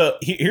bother. So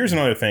here's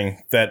another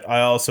thing that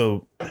I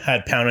also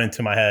had pounded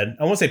into my head.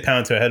 I won't say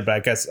pounded into my head, but I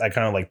guess I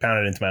kind of like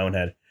pounded into my own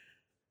head.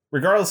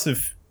 Regardless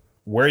of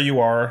where you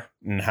are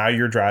and how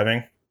you're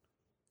driving,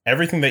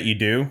 everything that you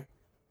do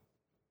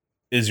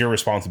is your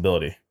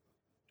responsibility.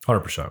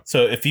 100%.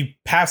 So if you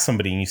pass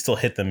somebody and you still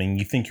hit them and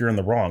you think you're in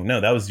the wrong, no,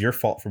 that was your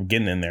fault for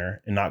getting in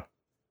there and not,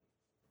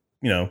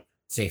 you know,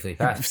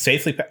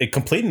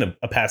 completing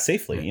a pass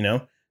safely. You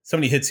know,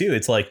 somebody hits you,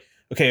 it's like,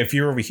 okay, if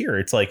you're over here,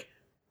 it's like,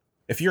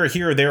 if you're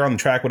here or there on the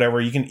track, whatever,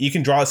 you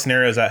can draw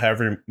scenarios out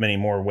however many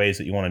more ways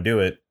that you want to do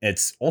it.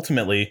 It's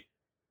ultimately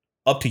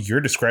up to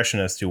your discretion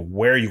as to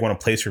where you want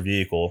to place your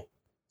vehicle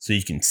so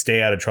you can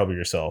stay out of trouble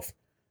yourself.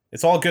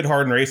 It's all good,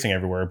 hard, and racing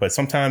everywhere, but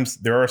sometimes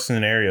there are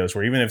scenarios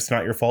where even if it's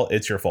not your fault,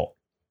 it's your fault.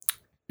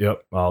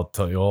 Yep, I'll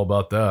tell you all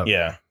about that.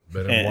 Yeah,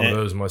 been in one of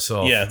those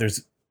myself. Yeah,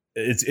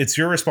 it's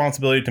your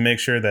responsibility to make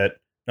sure that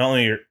not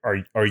only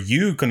are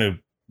you going to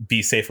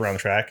be safe around the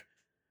track,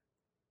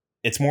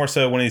 it's more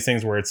so one of these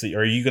things where it's,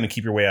 are you going to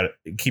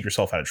keep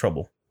yourself out of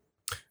trouble?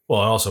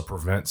 Well, and also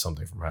prevent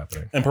something from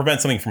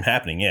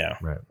happening. Yeah,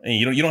 right. And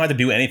you don't have to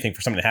do anything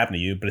for something to happen to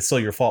you, but it's still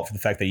your fault for the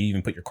fact that you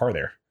even put your car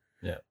there.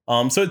 Yeah.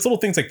 So it's little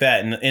things like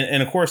that,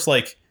 and of course,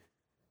 like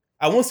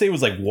I won't say it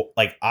was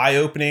like eye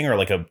opening or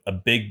like a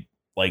big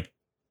like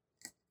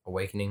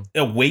awakening.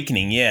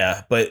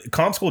 Yeah, but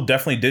comm school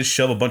definitely did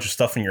shove a bunch of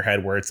stuff in your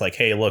head where it's like,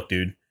 hey, look,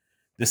 dude,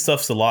 this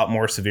stuff's a lot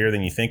more severe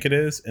than you think it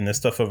is, and this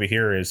stuff over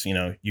here is, you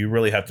know, you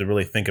really have to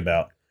really think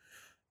about.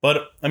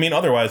 But I mean,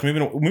 otherwise,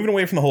 moving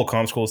away from the whole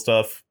comm school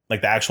stuff, like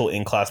the actual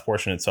in class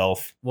portion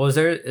itself. Well, is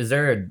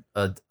there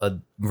a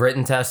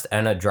written test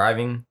and a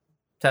driving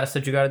test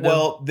that you got to do?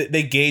 Well,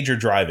 they gauge your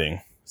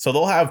driving, so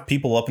they'll have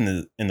people up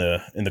in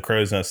the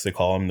crow's nest, they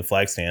call them, the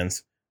flag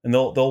stands, and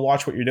they'll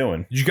watch what you're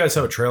doing. Did you guys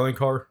have a trailing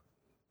car?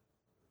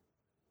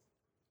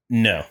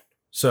 No.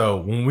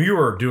 So when we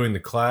were doing the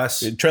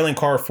class, trailing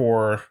car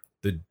for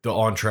the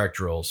on track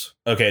drills.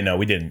 Okay, no,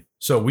 we didn't.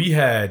 So we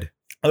had,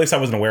 at least I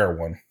wasn't aware of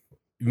one.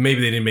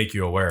 Maybe they didn't make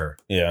you aware.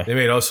 Yeah, they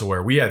made us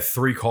aware. We had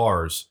 3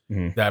 cars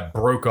that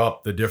broke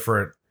up the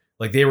different,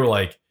 like they were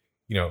like,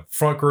 you know,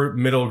 front group,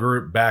 middle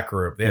group, back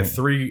group. They had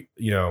 3,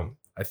 you know,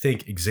 I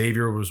think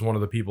Xavier was one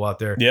of the people out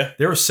there. Yeah.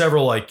 There were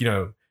several, like, you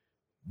know,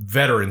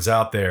 veterans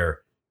out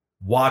there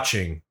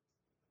watching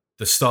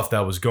the stuff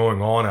that was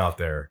going on out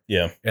there.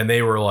 Yeah. And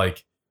they were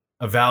like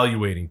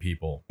evaluating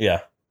people.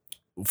 Yeah.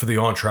 For the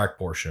on track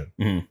portion.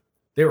 Mm-hmm.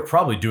 They were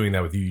probably doing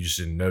that with you. You just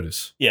didn't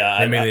notice. Yeah.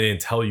 I mean, they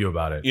didn't tell you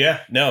about it.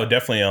 Yeah. No,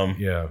 definitely.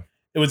 Yeah.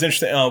 It was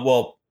interesting.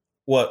 Well,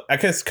 what I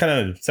guess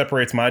kind of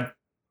separates my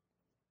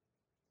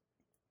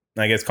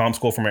I guess comp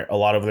school from a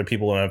lot of other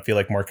people, and I feel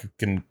like Mark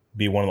can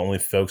be one of the only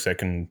folks that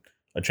can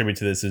attribute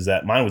to this, is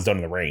that mine was done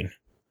in the rain.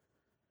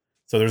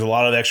 So there's a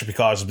lot of extra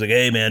precautions, like,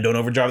 hey man, don't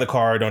overdrive the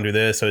car, don't do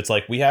this. So it's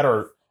like we had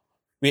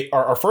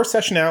our first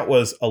session out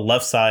was a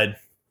left side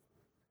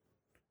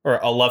or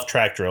a left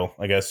track drill.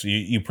 I guess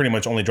you pretty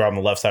much only drive on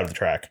the left side of the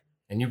track.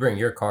 And you bring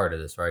your car to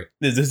this, right?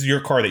 This is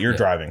your car that you're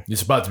driving.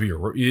 It's about to be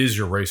it is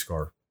your race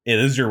car. Yeah,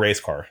 this is your race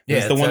car. Yeah,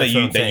 this is the one that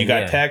you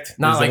got teched.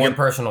 Not like your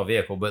personal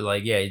vehicle, but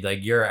like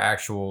your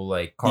actual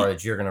like car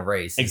that you're gonna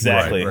race.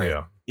 Exactly.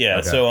 Right. Yeah.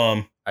 Okay. So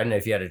I don't know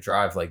if you had to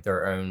drive like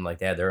their own, like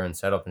they had their own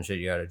setup and shit.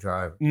 You had to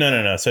drive.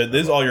 No. So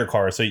this is all your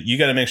car. So you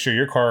got to make sure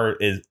your car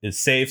is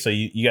safe. So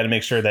you got to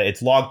make sure that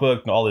it's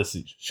logbooked and all this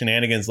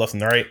shenanigans left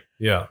and right.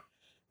 Yeah.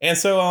 And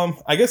so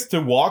I guess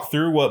to walk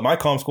through what my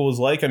comp school is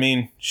like, I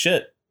mean,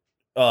 shit.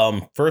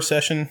 First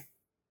session.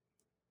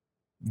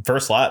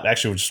 First lap,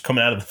 actually, was just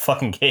coming out of the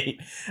fucking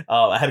gate.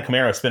 I had a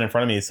Camaro spin in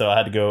front of me, so I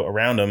had to go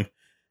around him.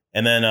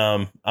 And then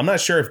I'm not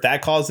sure if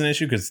that caused an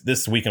issue because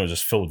this weekend was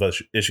just filled with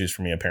those issues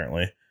for me,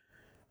 apparently.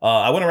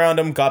 I went around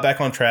him, got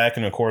back on track,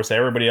 and of course,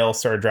 everybody else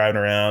started driving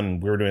around,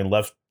 and we were doing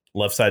left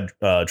side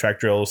track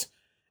drills.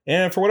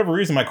 And for whatever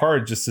reason, my car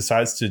just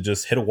decides to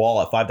just hit a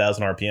wall at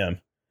 5,000 RPM.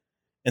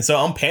 And so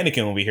I'm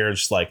panicking when we hear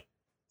just like,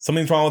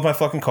 something's wrong with my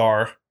fucking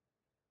car.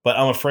 But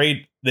I'm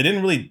afraid they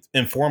didn't really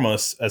inform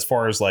us as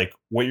far as like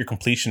what your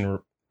completion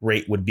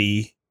rate would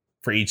be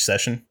for each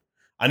session.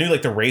 I knew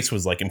like the race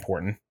was like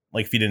important.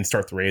 Like if you didn't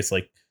start the race,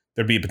 like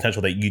there'd be a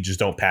potential that you just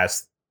don't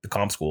pass the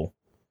comp school.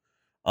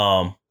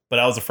 But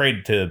I was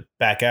afraid to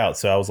back out.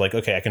 So I was like,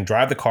 okay, I can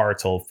drive the car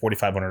till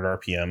 4,500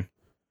 RPM,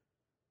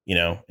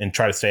 and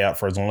try to stay out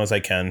for as long as I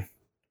can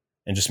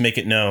and just make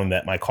it known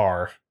that my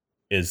car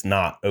is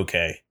not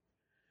okay.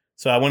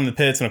 So I went in the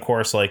pits and of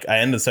course, like I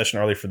ended the session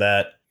early for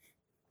that.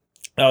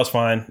 That was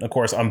fine. Of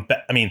course,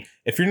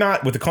 if you're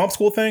not with the comp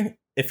school thing,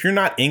 if you're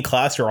not in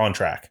class, you're on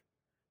track.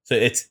 So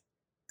it's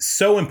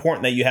so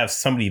important that you have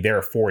somebody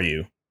there for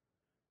you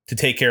to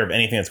take care of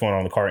anything that's going on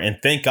in the car. And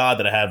thank God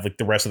that I have like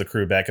the rest of the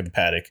crew back at the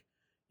paddock.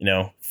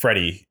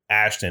 Freddie,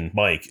 Ashton,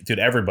 Mike, dude,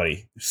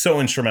 everybody so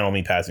instrumental in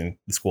me passing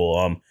the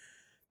school.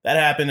 That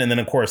happened. And then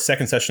of course,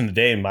 second session of the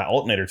day, my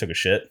alternator took a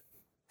shit.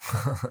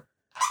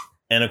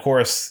 And of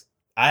course,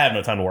 I have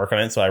no time to work on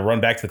it, so I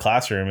run back to the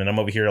classroom, and I'm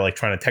over here like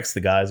trying to text the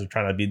guys, or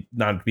trying to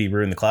not be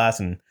rude in the class.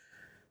 And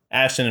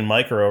Ashton and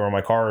Mike are over in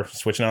my car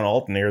switching out an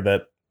alternator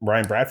that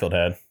Ryan Bradfield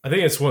had. I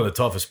think it's one of the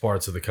toughest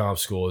parts of the comp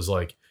school is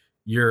like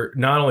you're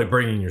not only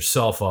bringing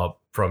yourself up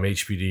from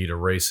HPD to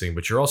racing,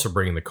 but you're also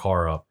bringing the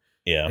car up.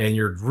 Yeah, and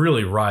you're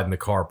really riding the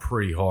car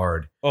pretty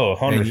hard. Oh,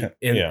 100%.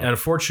 And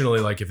unfortunately,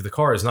 like if the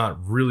car is not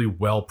really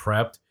well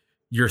prepped,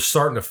 you're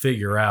starting to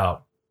figure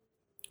out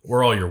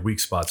where all your weak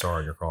spots are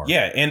in your car.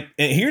 Yeah, and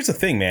here's the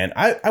thing, man.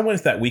 I went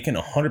into that weekend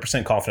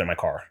 100% confident in my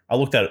car. I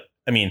looked at it.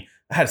 I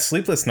had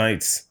sleepless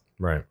nights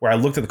right where I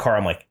looked at the car.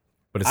 I'm like,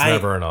 but it's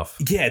never enough.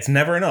 Yeah, it's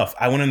never enough.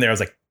 I went in there. I was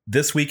like,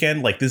 this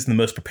weekend, like this is the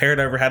most prepared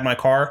I ever had in my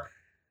car.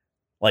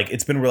 Like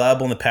it's been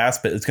reliable in the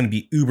past, but it's going to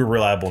be uber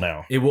reliable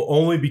now. It will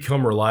only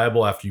become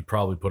reliable after you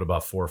probably put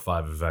about 4 or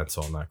 5 events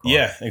on that car.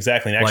 Yeah,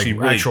 exactly. And actually,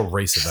 like really actual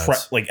race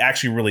events.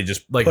 Actually, really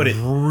just like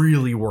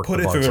really work. Put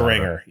it through the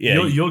ringer.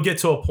 Yeah, you'll get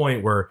to a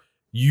point where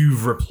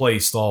you've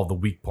replaced all the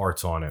weak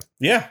parts on it.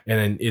 Yeah. And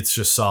then it's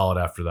just solid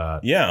after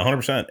that. Yeah,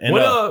 100%. And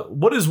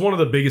what is one of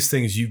the biggest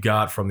things you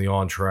got from the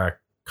on-track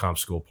comp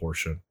school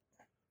portion?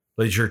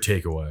 What is your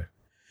takeaway?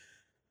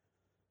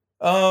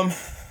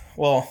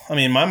 Well,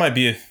 mine might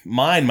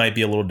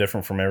be a little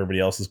different from everybody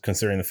else's,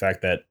 considering the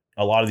fact that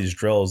a lot of these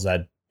drills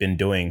I've been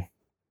doing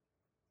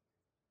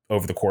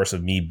over the course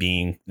of me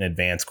being an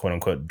advanced quote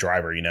unquote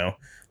driver,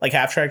 like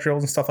half track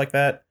drills and stuff like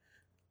that.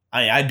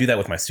 I do that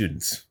with my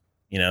students.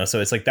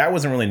 So it's like that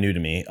wasn't really new to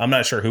me. I'm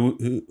not sure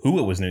who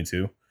it was new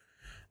to.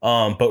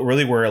 But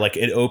really where like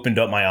it opened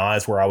up my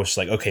eyes where I was just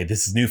like, okay,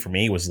 this is new for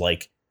me was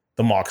like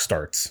the mock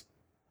starts.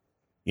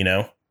 You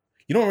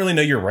don't really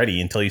know you're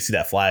ready until you see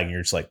that flag and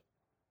you're just like,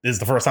 this is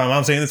the first time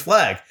I'm seeing this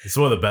flag. It's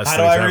one of the best How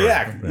things do I ever.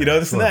 react? Yeah,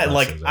 This and that.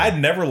 Like I'd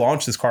never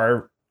launched this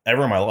car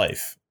ever in my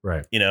life.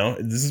 Right.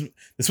 This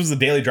was a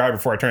daily drive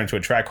before I turned into a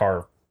track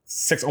car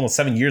almost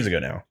 7 years ago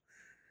now.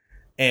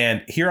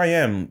 And here I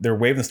am, they're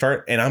waving the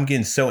start, and I'm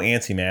getting so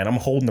antsy, man. I'm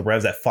holding the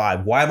revs at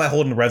 5. Why am I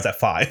holding the revs at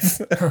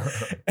 5?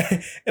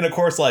 And of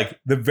course, like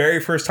the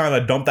very first time I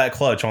dumped that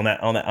clutch on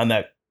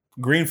that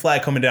green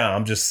flag coming down,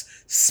 I'm just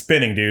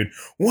spinning, dude.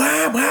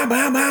 Wham, bam,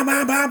 bam, bam,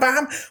 bam, bam,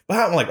 bam,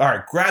 bam. I'm like, all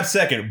right, grab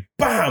second.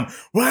 Bam,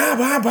 bam,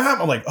 bam,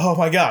 bam. I'm like, oh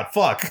my God,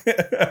 fuck.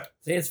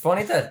 See, it's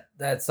funny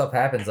that stuff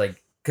happens,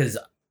 like, because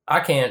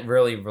I can't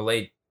really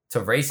relate to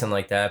racing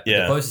like that. But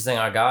the closest thing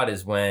I got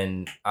is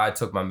when I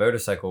took my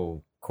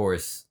motorcycle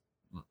course.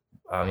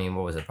 What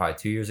was it, probably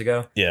 2 years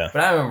ago? Yeah.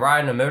 But I've been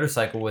riding a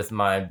motorcycle with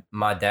my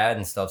dad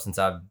and stuff since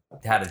I've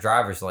had a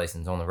driver's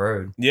license on the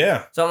road.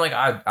 Yeah. So I'm like,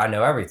 I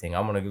know everything.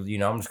 I'm going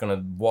to, I'm just going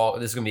to walk.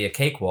 This is going to be a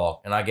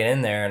cakewalk. And I get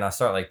in there and I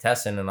start like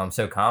testing and I'm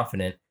so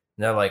confident.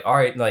 And they're like, all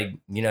right, like,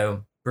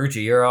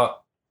 Bruchey, you're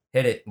up.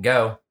 Hit it,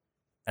 go.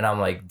 And I'm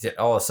like,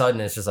 all of a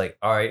sudden, it's just like,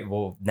 all right,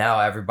 well,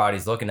 now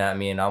everybody's looking at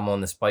me and I'm on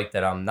this bike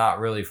that I'm not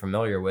really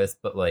familiar with.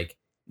 But like,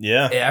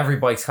 every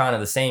bike's kind of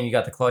the same. You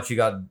got the clutch, you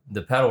got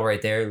the pedal right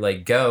there,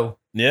 like go.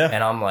 Yeah.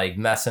 And I'm like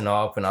messing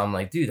up and I'm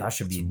like, dude, I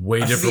should be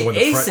way different when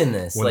acing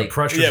this. When like, the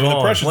pressure's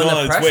on. It's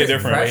way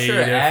different.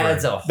 Pressure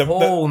adds a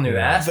whole new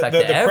aspect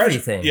to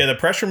everything. The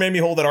pressure made me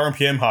hold that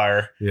RPM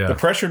higher. Yeah. The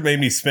pressure made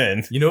me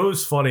spin. You know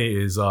what's funny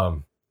is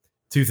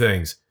two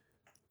things.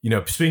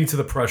 Speaking to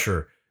the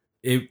pressure,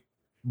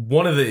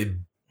 one of the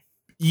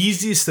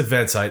easiest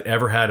events I'd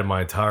ever had in my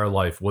entire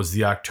life was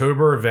the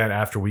October event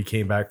after we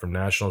came back from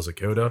Nationals at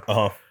Coda.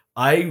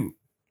 I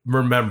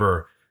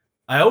remember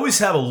I always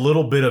have a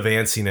little bit of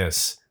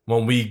antsiness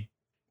when we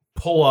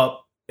pull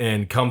up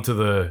and come to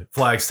the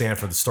flag stand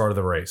for the start of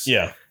the race.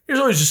 Yeah. There's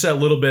always just that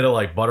little bit of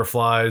like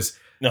butterflies.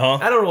 I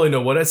don't really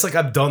know what it's like.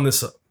 I've done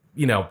this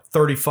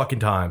 30 fucking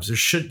times. There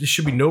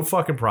should be no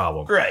fucking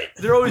problem. Right.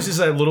 There always is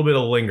that little bit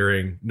of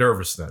lingering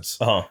nervousness.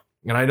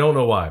 And I don't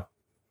know why.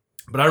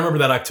 But I remember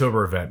that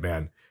October event,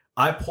 man.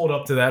 I pulled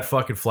up to that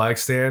fucking flag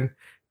stand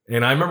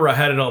and I remember I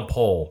had it on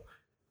pole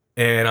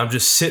and I'm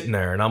just sitting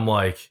there and I'm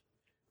like,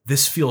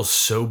 this feels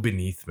so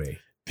beneath me.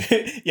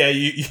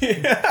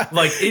 Yeah,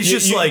 like it's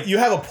just like you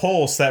have a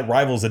pulse that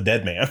rivals a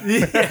dead man.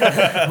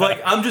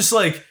 Like I'm just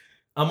like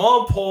I'm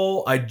on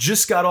pole. I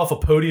just got off a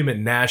podium at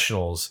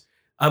Nationals.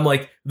 I'm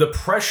like the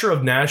pressure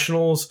of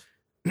Nationals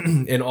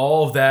and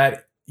all of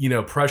that,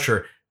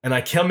 pressure. And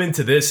I come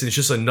into this and it's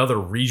just another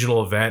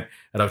regional event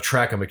at a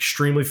track I'm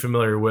extremely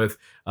familiar with.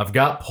 I've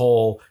got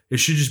pole. It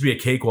should just be a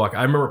cakewalk.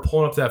 I remember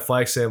pulling up to that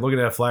flag stand, looking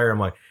at that flagger. I'm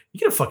like, you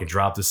gonna fucking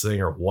drop this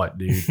thing or what,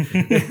 dude?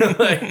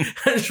 Like,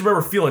 I just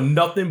remember feeling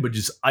nothing but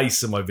just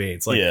ice in my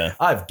veins. Like,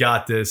 I've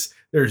got this.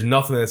 There's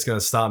nothing that's gonna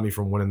stop me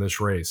from winning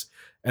this race.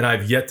 And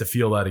I've yet to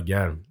feel that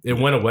again. It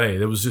went away.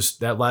 It was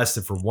just that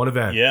lasted for one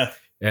event. Yeah.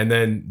 And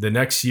then the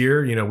next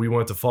year, we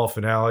went to fall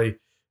finale,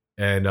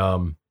 and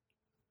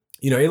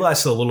it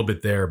lasted a little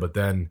bit there, but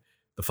then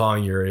the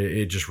following year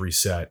it just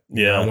reset.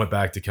 Yeah, I went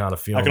back to kind of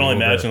feeling. I can only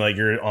imagine like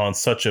you're on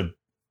such a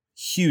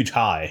huge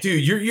high,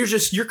 dude.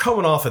 You're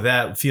coming off of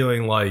that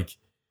feeling like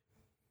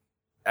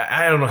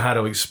I don't know how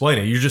to explain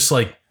it. You're just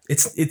like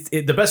it's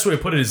the best way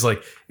to put it is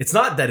like it's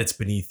not that it's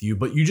beneath you,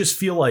 but you just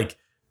feel like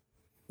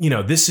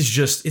this is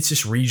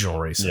just regional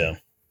racing. Yeah.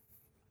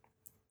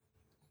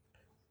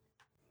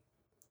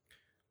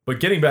 But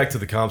getting back to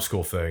the comp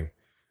school thing,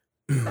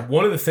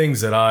 one of the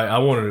things that I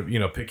wanted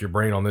to pick your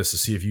brain on this to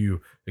see if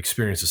you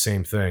experience the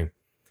same thing.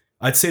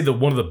 I'd say that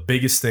one of the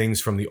biggest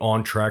things from the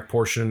on-track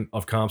portion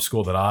of comp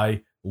school that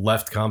I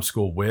left comp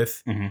school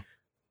with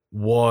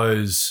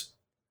was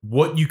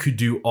what you could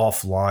do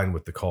offline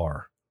with the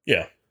car.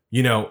 Yeah.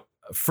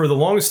 For the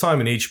longest time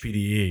in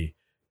HPDE,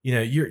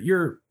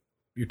 you're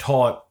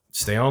taught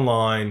stay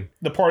online.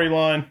 The party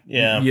line.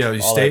 Yeah.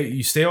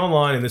 You stay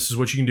online and this is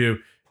what you can do.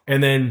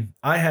 And then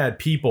I had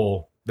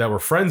people that were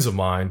friends of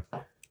mine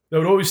that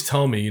would always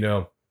tell me,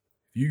 if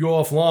you go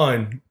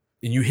offline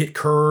and you hit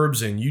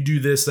curbs and you do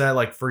this, that,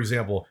 like, for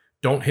example,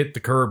 don't hit the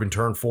curb in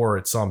turn 4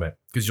 at Summit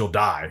because you'll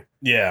die.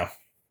 Yeah.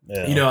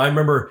 I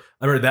remember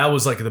that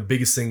was like the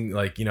biggest thing.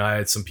 Like, I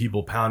had some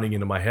people pounding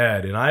into my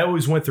head and I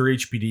always went through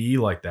HPDE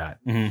like that.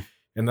 And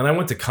then I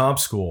went to comp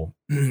school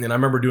and I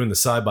remember doing the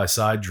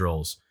side-by-side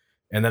drills.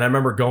 And then I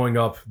remember going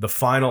up the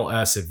final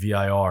S at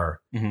VIR,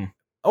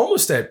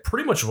 almost at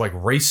pretty much like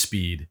race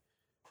speed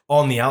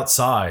on the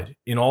outside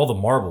in all the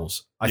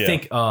marbles. I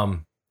think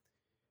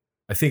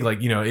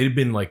like, it had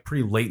been like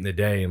pretty late in the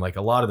day and like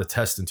a lot of the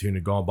test and tune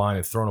had gone by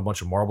and thrown a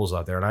bunch of marbles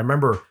out there. And I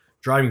remember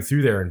driving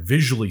through there and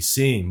visually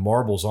seeing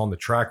marbles on the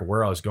track of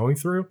where I was going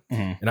through.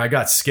 And I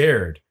got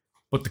scared,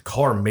 but the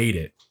car made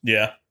it.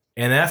 Yeah.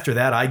 And after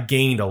that, I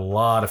gained a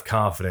lot of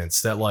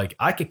confidence that like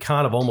I could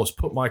kind of almost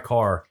put my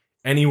car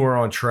anywhere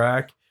on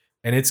track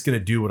and it's going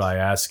to do what I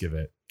ask of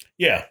it.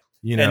 Yeah.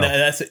 And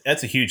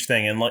that's a huge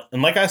thing. And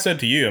like I said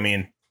to you, I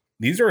mean,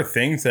 these are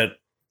things that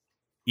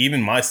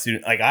even my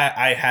student, like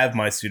I have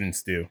my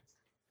students do.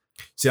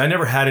 See, I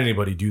never had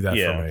anybody do that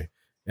for me.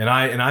 And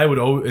I would,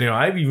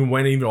 I even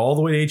went all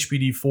the way to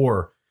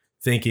HPD4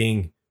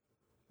 thinking,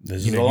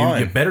 this is the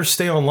line. You better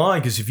stay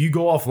online because if you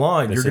go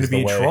offline, you're going to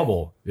be in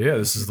trouble. Yeah,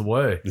 this is the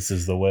way. This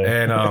is the way.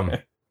 And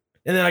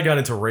and then I got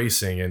into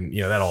racing, and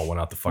that all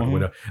went out the fucking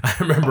window. I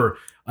remember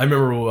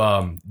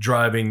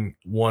driving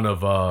one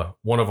of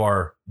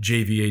our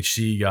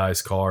JVHC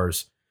guys'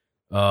 cars,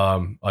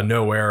 a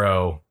no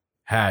arrow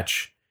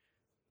hatch,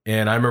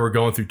 and I remember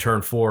going through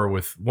turn 4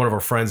 with one of our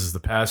friends as the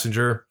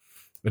passenger.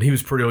 But he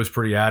was always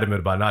pretty adamant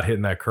about not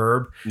hitting that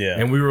curb. Yeah.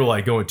 And we were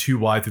like going too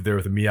wide through there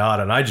with a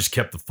Miata. And I just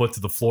kept the foot to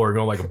the floor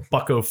going like a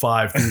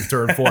 $1.05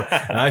 through turn 4.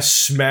 And I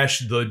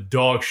smashed the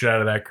dog shit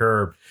out of that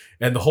curb.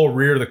 And the whole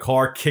rear of the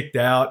car kicked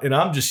out. And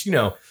I'm just,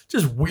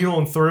 just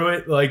wheeling through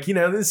it. Like,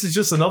 this is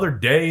just another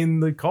day in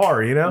the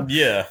car,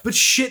 Yeah. But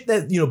shit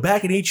that,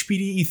 back in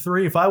HPD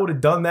E3, if I would have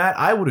done that,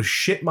 I would have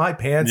shit my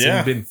pants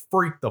and been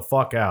freaked the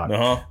fuck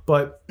out.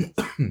 But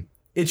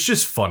it's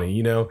just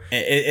funny,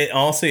 It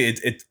honestly,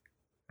 it's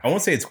I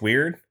won't say it's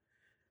weird,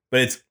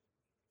 but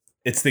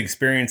it's the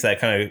experience that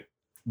kind of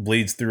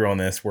bleeds through on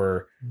this,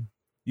 where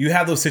you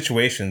have those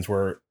situations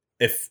where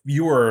if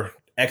you were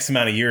X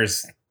amount of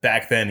years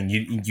back then and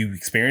you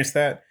experienced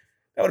that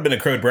would have been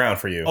a Code Brown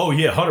for you. Oh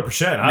yeah,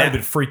 100%. I'd have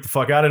been freaked the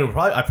fuck out.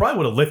 I probably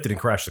would have lifted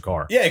and crashed the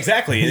car. Yeah,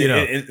 exactly. You know?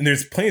 And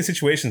there's plenty of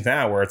situations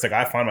now where it's like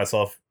I find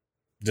myself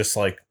just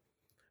like,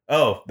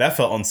 oh, that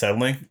felt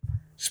unsettling.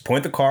 Just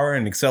point the car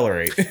and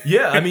accelerate.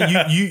 Yeah, I mean,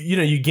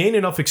 you gain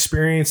enough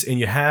experience and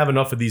you have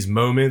enough of these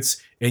moments,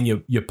 and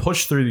you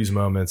push through these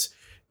moments,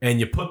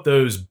 and you put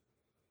those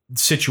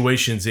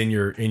situations in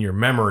your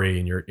memory,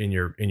 in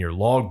your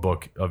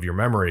logbook of your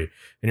memory,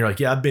 and you're like,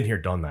 yeah, I've been here,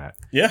 done that.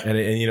 Yeah,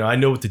 and I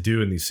know what to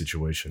do in these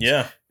situations.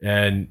 Yeah,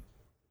 and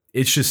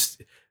it's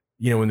just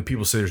when the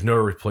people say there's no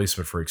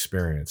replacement for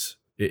experience,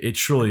 it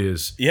truly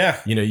is.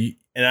 Yeah,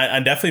 and I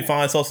definitely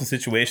found myself in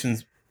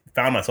situations,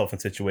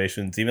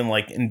 even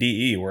like in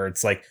DE, where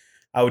it's like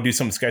I would do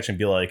some sketch and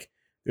be like,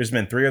 there's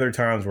been 3 other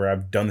times where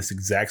I've done this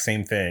exact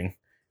same thing,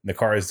 and the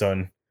car has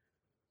done,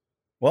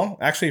 well,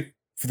 actually,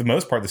 for the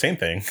most part, the same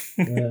thing.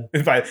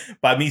 Yeah.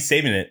 by me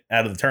saving it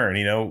out of the turn,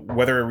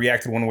 whether it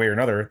reacted one way or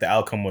another, the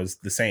outcome was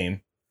the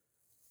same,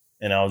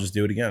 and I'll just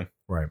do it again.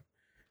 Right.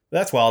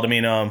 That's wild. I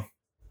mean,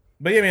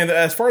 but yeah, man,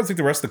 as far as like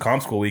the rest of the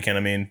comp school weekend,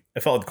 I mean,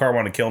 I felt like the car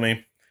wanted to kill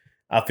me.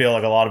 I feel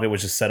like a lot of it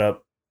was just set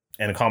up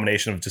and a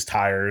combination of just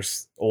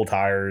old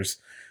tires.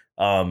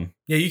 Yeah,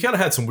 you kind of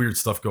had some weird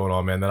stuff going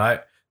on, man,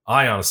 that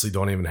I honestly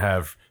don't even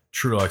have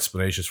true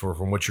explanations for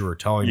from what you were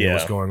telling me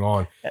what's going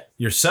on.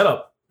 Your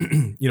setup,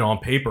 on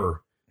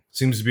paper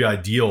seems to be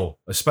ideal,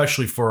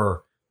 especially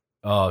for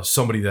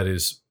somebody that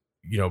is,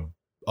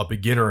 a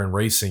beginner in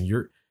racing.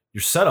 Your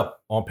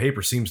setup on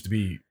paper seems to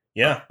be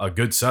a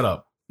good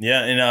setup.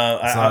 Yeah, and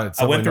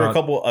I went through a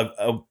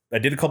couple. I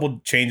did a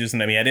couple changes,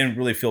 and I mean, I didn't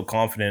really feel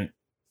confident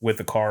with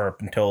the car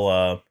up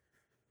until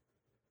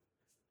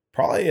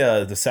probably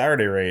the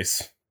Saturday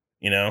race.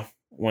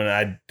 When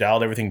I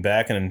dialed everything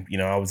back, and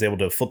I was able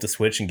to flip the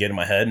switch and get in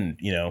my head,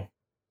 and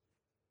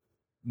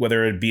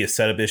whether it be a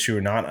setup issue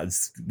or not,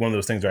 it's one of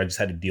those things where I just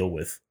had to deal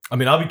with. I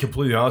mean, I'll be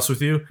completely honest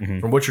with you. Mm-hmm.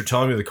 From what you're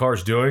telling me the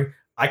car's doing,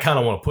 I kind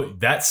of want to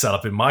put that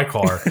setup in my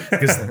car,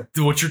 because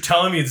what you're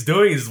telling me it's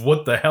doing is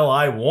what the hell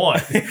I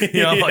want.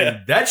 I'm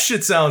like, that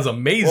shit sounds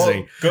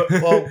amazing.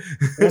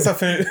 Once I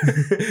finish,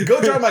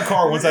 go drive my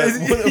car. Once I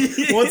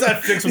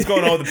fix what's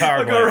going on with the power.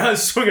 I'll go around,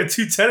 swing a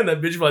 210 in that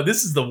bitch. Like,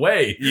 this is the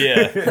way.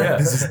 Yeah,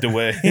 this is the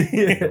way.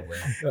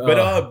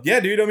 But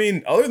yeah, dude. I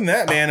mean, other than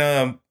that,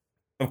 man.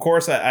 Of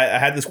course, I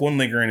had this one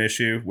lingering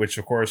issue, which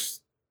of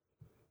course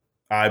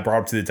I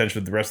brought up to the attention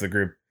of the rest of the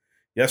group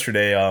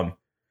yesterday.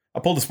 I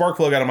pulled the spark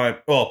plug out of my,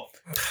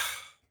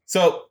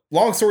 so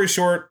long story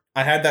short,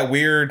 I had that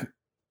weird,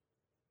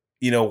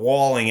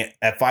 walling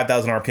at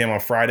 5,000 RPM on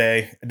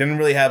Friday. I didn't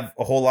really have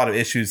a whole lot of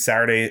issues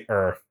Saturday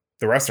or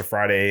the rest of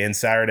Friday and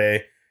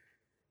Saturday.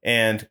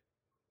 And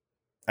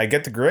I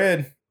get the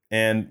grid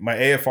and my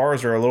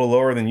AFRs are a little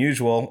lower than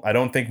usual. I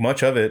don't think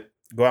much of it.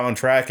 Go out on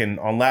track, and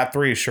on lap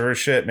 3, sure as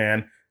shit,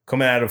 man,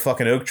 coming out of a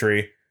fucking oak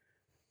tree,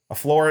 I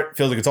floor it,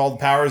 feels like it's all the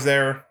power's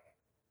there,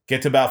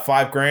 get to about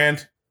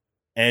 $5,000,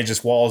 and it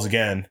just walls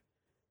again.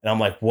 And I'm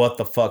like, what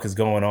the fuck is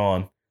going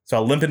on? So I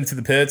limp it into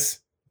the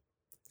pits,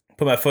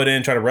 put my foot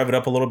in, try to rev it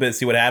up a little bit,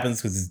 see what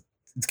happens, because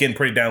it's getting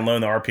pretty down low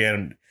in the RPM.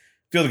 And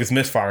feels like it's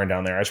misfiring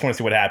down there. I just want to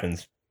see what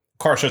happens.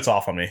 Car shuts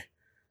off on me.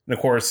 And of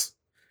course,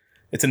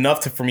 it's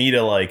enough for me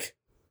to like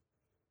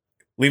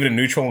leave it in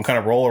neutral and kind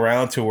of roll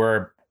around to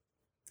where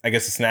I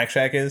guess the snack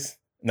shack is.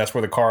 And that's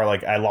where the car,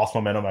 like, I lost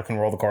momentum. I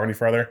couldn't roll the car any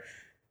further.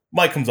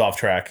 Mike comes off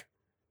track.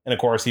 And of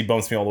course, he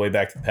bumps me all the way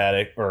back to the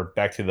paddock, or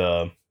back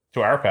to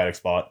our paddock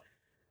spot.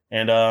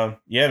 And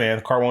yeah, man,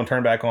 the car won't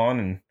turn back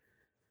on.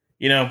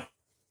 And,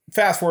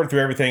 fast forward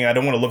through everything. I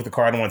don't want to look at the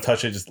car. I don't want to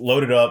touch it. Just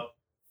load it up,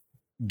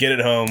 get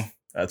it home.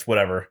 That's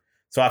whatever.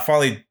 So I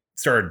finally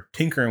started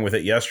tinkering with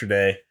it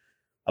yesterday.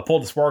 I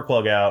pulled the spark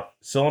plug out.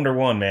 Cylinder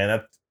 1, man,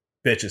 that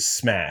bitch is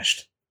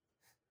smashed.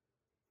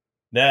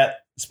 That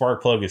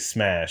spark plug is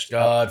smashed.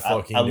 God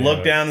fucking. I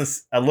looked down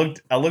this. I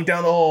looked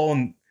down the hole,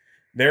 and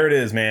there it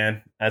is,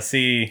 man. I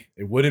see.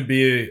 It wouldn't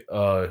be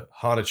a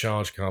Honda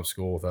Challenge comp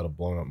school without a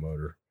blown up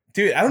motor,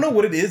 dude. I don't know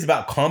what it is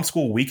about comp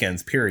school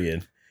weekends.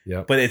 Period.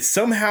 Yeah. But it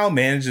somehow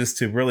manages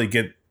to really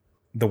get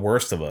the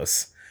worst of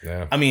us.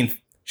 Yeah. I mean,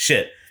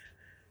 shit.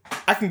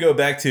 I can go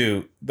back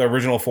to the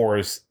original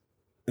fours.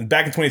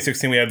 Back in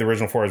 2016, we had the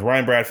original fours: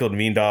 Ryan Bradfield,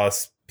 Naveen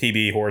Das,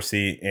 PB,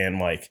 Horsey, and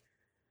Mike.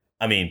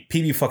 I mean,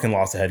 PB fucking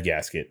lost a head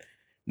gasket.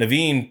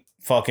 Naveen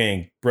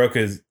fucking broke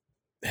his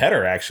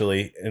header,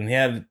 actually, and he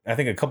had, I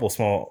think, a couple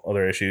small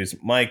other issues.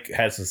 Mike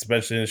had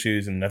suspension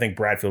issues, and I think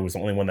Bradfield was the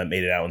only one that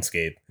made it out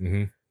unscathed.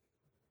 Mm-hmm.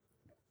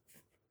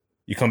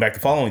 You come back the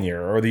following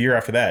year, or the year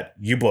after that,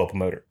 you blow up a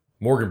motor.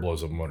 Morgan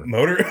blows up a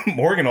motor.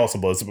 Morgan also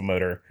blows up a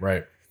motor.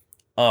 Right.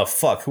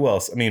 Fuck, who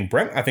else? I mean,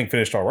 Brent, I think,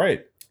 finished all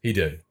right. He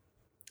did.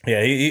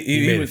 Yeah,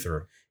 he made was, it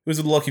through. He was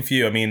a lucky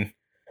few. I mean,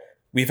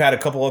 we've had a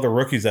couple other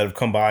rookies that have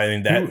come by. I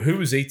mean, that who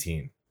was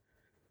 18?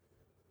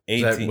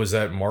 18. Was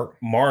that Mark?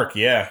 Mark,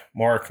 yeah.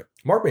 Mark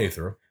made it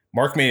through.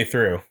 Mark made it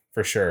through,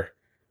 for sure.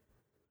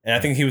 And I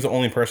think he was the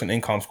only person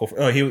in comp school.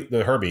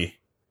 The Herbie.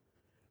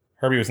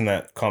 Herbie was in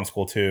that comp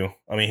school too.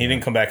 I mean, he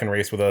didn't come back and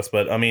race with us,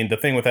 but I mean, the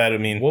thing with that, I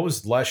mean, what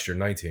was last year?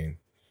 19.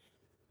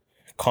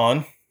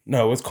 Con?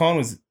 No, it was Con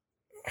was.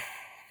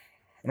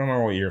 I don't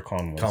remember what year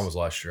Con was. Con was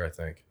last year, I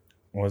think.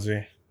 Was he?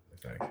 I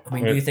think. I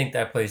mean, do you think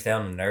that plays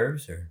down the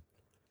nerves or?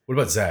 What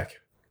about Zach?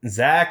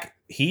 Zach,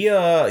 he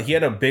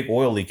had a big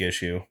oil leak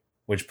issue,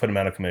 which put him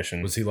out of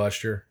commission. Was he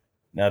last year?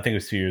 No, I think it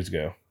was 2 years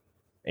ago.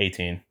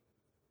 18.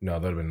 No,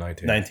 that'd have been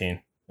 19.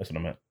 19. That's what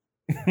I meant.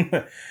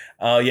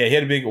 Yeah, he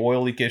had a big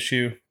oil leak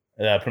issue.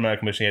 Put him out of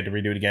commission. He had to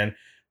redo it again.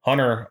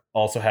 Hunter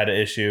also had an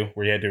issue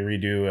where he had to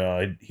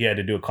redo. He had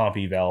to do a comp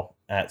eval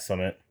at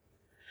Summit.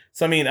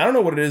 So I mean, I don't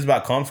know what it is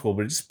about comp school,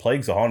 but it just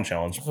plagues the Honda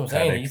Challenge. That's what I'm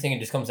saying. You think it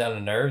just comes down to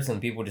nerves and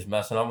people just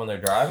messing up when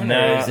they're driving?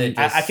 No, or is it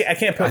just, I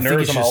can't put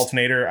nerves on the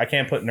alternator. I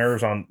can't put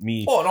nerves on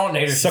me. Well, an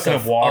alternator's sucking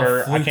just up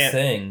water. a I can't.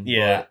 thing,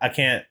 Yeah, I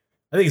can't.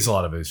 I think it's a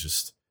lot of it is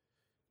just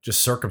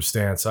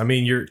circumstance. I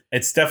mean,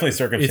 It's definitely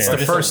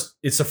circumstance.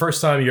 It's the first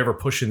time you ever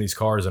push in these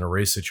cars in a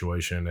race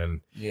situation,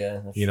 and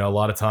yeah, you know, a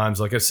lot of times,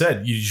 like I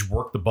said, you just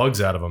work the bugs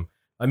out of them.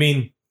 I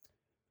mean,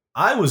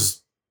 I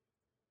was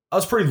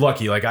pretty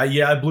lucky. Like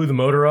I blew the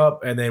motor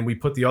up, and then we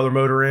put the other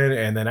motor in,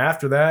 and then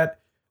after that,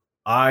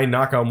 I,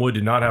 knock on wood,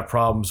 did not have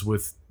problems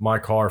with my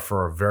car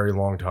for a very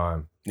long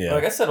time. Yeah, well,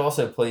 I guess that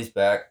also plays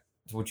back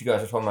to what you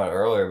guys were talking about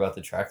earlier about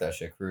the Track That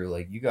Shit crew.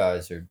 Like, you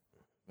guys are,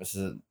 it's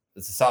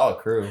a solid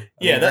crew.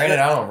 I mean, granted,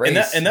 I don't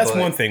race, and that's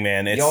one thing,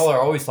 man. Y'all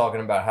are always talking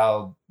about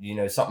how, you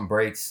know, something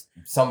breaks,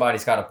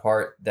 somebody's got a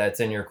part that's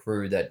in your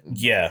crew that,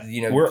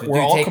 you know,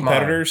 we're all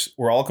competitors. Mine.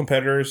 We're all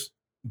competitors,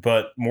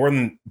 but more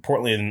than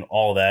importantly than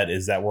all of that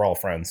is that we're all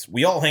friends.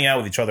 We all hang out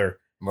with each other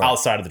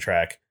outside of the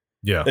track.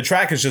 Yeah, the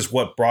track is just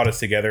what brought us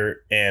together,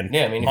 and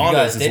yeah, I mean, if you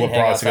guys didn't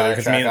hang outside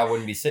the track, I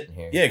wouldn't be sitting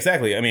here. Yeah,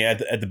 exactly. I mean,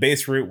 at the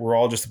base root, we're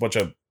all just a bunch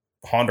of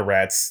Honda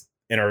rats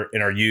in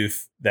our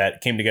youth that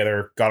came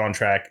together, got on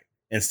track,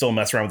 and still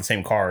mess around with the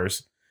same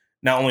cars.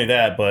 Not only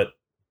that, but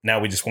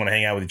now we just want to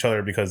hang out with each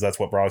other because that's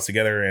what brought us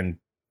together. And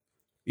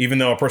even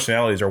though our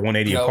personalities are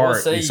 180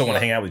 apart, we still want to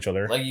hang out with each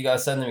other. Like you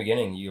guys said in the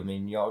beginning,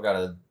 y'all got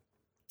a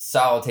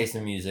solid taste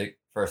in music,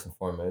 first and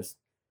foremost.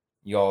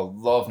 Y'all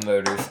love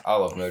motors. I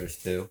love motors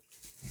too.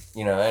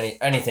 You know,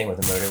 anything with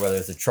a motor, whether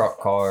it's a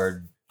truck,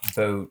 car,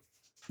 boat,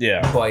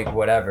 bike,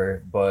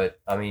 whatever. But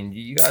I mean,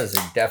 you guys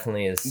are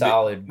definitely a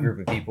solid group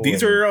of people.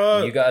 These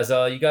are you guys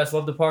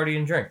love to party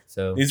and drink.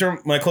 So these are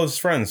my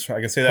closest friends. I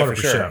can say that 100%. For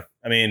sure.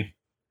 I mean,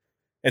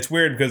 it's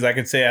weird because I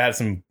could say I had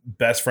some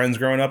best friends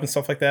growing up and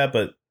stuff like that,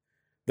 but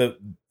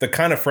the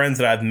kind of friends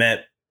that I've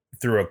met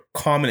through a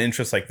common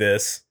interest like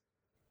this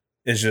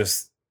is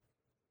just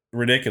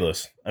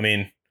ridiculous. I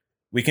mean,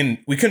 we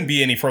couldn't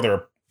be any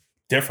further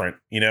different,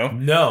 you know?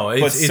 No,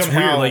 it's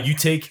somehow weird. Like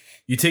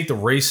you take the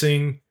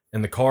racing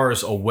and the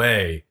cars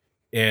away,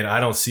 and I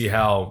don't see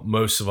how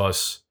most of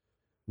us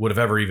would have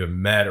ever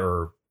even met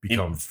or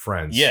become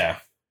friends. Yeah.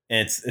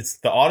 And it's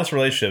the oddest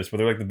relationships, but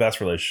they're like the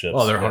best relationships.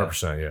 Oh, they're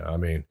 100%. Yeah. I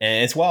mean,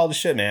 and it's wild as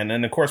shit, man.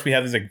 And of course, we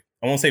have these, like,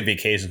 I won't say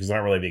vacations because they're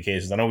not really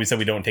vacations. I know we said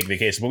we don't take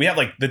vacations, but we have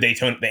like the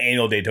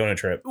annual Daytona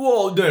trip.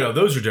 Well, no,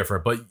 those are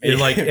different. But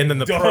and then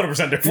the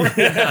 100% different.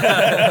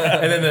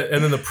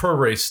 and then the pro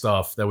race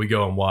stuff that we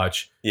go and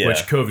watch,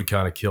 which COVID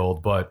kind of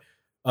killed. But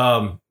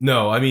no,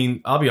 I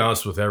mean, I'll be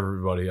honest with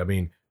everybody. I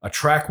mean, a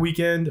track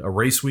weekend, a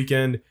race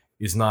weekend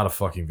is not a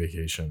fucking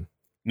vacation.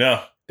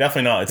 No,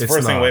 definitely not. It's the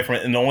first thing away from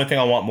it. And the only thing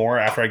I want more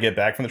after I get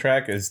back from the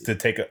track is to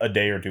take a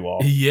day or two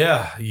off.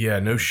 Yeah,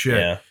 no shit.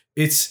 Yeah.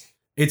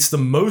 It's the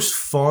most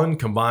fun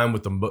combined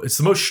with it's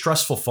the most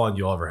stressful fun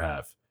you'll ever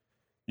have.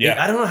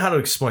 Yeah. I don't know how to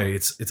explain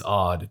it. It's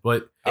odd,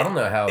 but I don't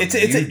know how you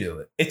do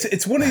it.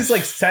 It's one of these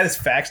like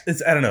satisfaction.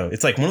 I don't know.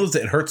 It's like one of those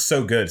that hurts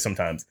so good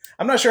sometimes.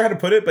 I'm not sure how to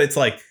put it, but it's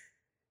like,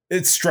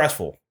 it's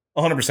stressful.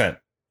 100%.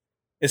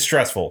 It's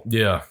stressful.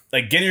 Yeah.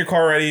 Like getting your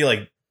car ready.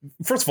 Like,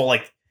 first of all,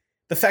 like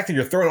the fact that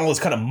you're throwing all this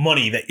kind of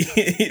money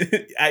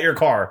that at your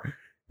car,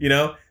 you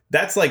know,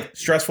 that's like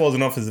stressful as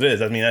enough as it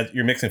is. I mean,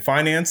 you're mixing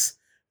finance.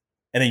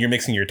 And then you're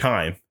mixing your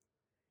time,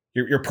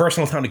 your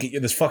personal time to get you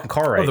this fucking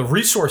car right. Oh, the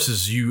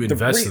resources you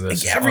invest in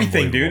this,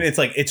 everything, dude. It's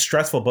like it's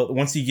stressful, but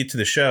once you get to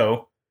the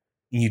show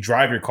and you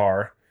drive your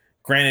car,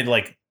 granted,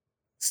 like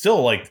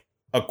still like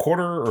a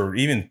quarter or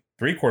even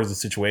 3/4 of the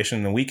situation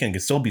in the weekend can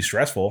still be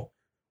stressful.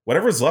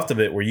 Whatever's left of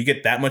it, where you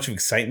get that much of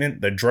excitement,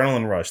 the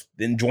adrenaline rush,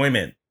 the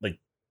enjoyment, like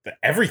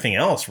everything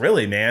else,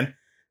 really, man,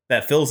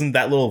 that fills in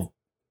that little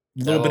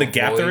bit of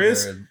gap there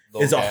is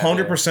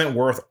 100%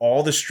 worth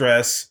all the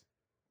stress.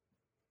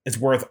 It's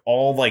worth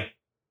all like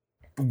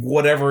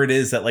whatever it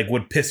is that like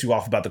would piss you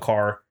off about the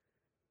car,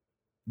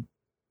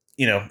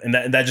 you know, and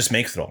that just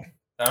makes it all.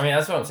 I mean,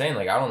 that's what I'm saying.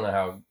 Like, I don't know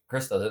how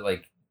Chris does it.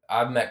 Like,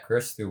 I've met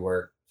Chris through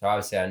work, so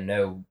obviously I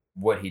know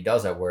what he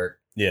does at work.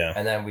 Yeah,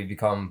 and then we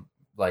become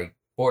like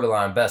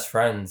borderline best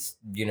friends,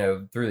 you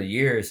know, through the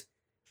years.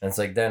 And it's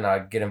like then I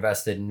get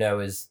invested and know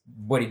is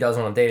what he does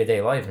on a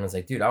day-to-day life, and it's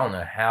like, dude, I don't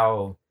know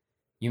how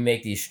you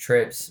make these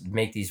trips,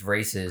 make these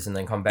races, and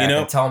then come back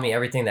and tell me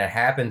everything that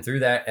happened through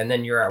that, and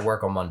then you're at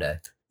work on Monday.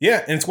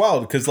 Yeah, and it's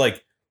wild because,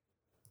 like,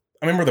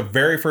 I remember the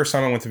very first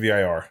time I went to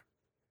VIR.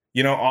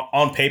 You know,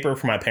 on paper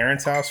for my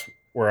parents' house,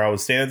 where I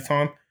was staying at the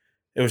time,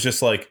 it was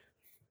just like,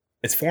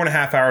 it's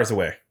 4.5 hours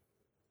away.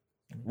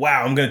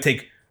 Wow, I'm going to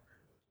take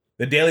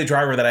the daily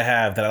driver that I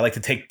have that I like to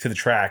take to the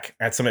track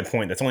at Summit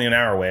Point. That's only an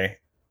hour away.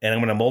 And I'm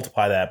going to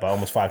multiply that by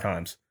almost 5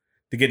 times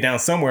to get down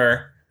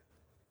somewhere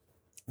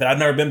that I've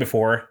never been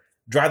before,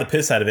 drive the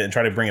piss out of it, and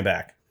try to bring it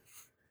back.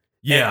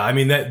 Yeah, I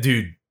mean, that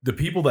dude, the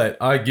people that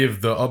I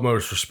give the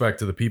utmost respect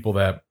to, the people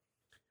that,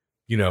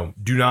 you know,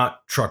 do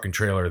not truck and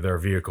trailer their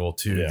vehicle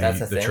to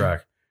the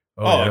track.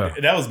 Oh,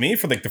 that was me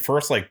for like the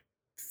first like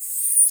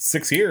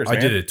 6 years. I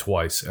did it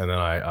twice, and then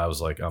I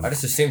was like, I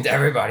just assumed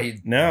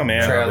everybody. No,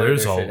 man.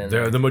 There's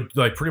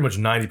like pretty much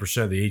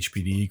 90% of the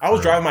HPD. I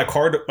was driving my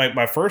car to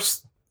my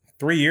first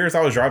 3 years.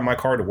 I was driving my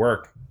car to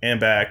work and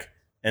back,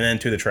 and then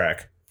to the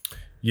track.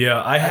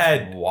 Yeah,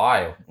 That's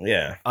wild.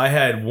 Yeah, I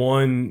had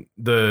one.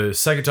 The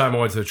second time I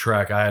went to the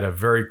track, I had a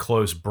very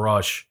close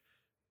brush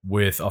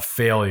with a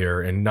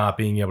failure and not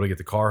being able to get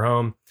the car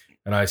home.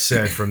 And I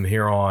said, from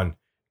here on,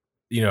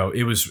 you know,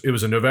 it was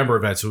a November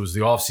event, so it was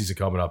the off season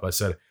coming up. I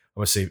said, I'm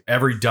gonna save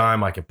every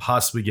dime I can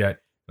possibly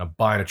get, and I'm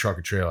buying a truck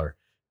and trailer.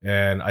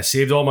 And I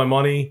saved all my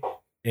money,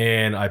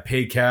 and I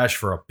paid cash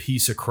for a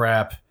piece of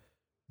crap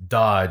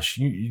Dodge.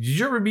 Did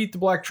you ever meet the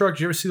black truck?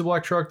 Did you ever see the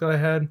black truck that I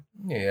had?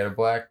 Yeah, you had a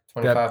black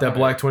 2500. That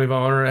black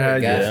 2500 I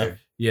had. Gasser.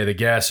 Yeah, the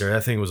gasser.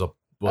 That thing was I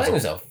think it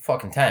was a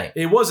fucking tank.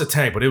 It was a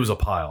tank, but it was a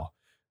pile.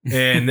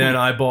 And then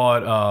I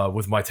bought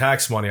with my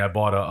tax money. I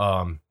bought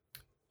an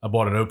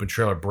open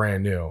trailer,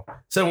 brand new.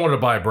 Said I wanted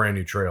to buy a brand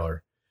new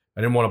trailer.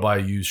 I didn't want to buy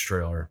a used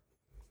trailer.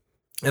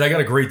 And I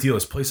got a great deal.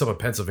 This place up in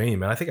Pennsylvania,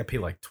 man. I think I paid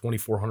like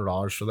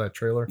 $2,400 for that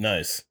trailer.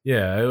 nice.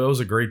 Yeah, it was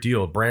a great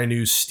deal. Brand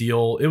new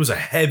steel. It was a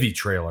heavy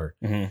trailer,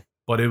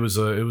 but it was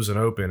an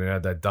open. It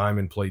had that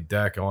diamond plate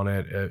deck on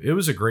it. It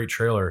was a great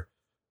trailer.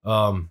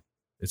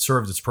 It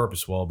served its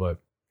purpose well, but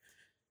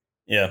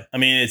yeah, I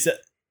mean,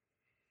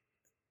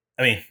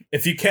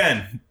 if you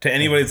can, to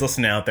anybody that's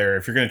listening out there,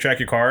 if you're going to track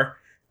your car,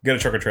 get a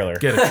truck or trailer.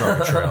 get a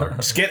truck or trailer.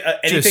 Just get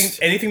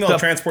anything that'll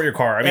transport your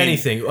car. I mean,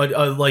 anything.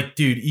 Like,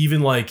 dude,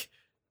 even like,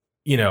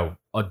 you know,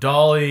 a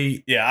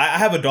dolly. Yeah, I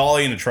have a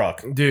dolly in a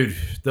truck. Dude,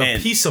 the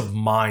peace of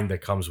mind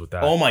that comes with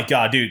that. Oh my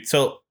God, dude.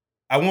 So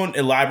I won't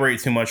elaborate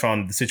too much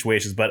on the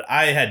situations, but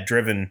I had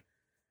driven,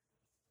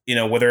 you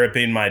know, whether it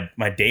be my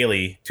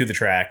daily to the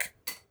track,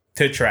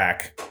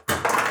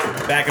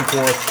 back and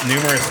forth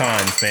numerous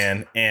times,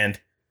 man. And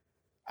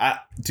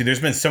dude,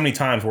 there's been so many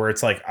times where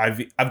it's like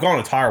I've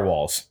gone to tire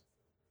walls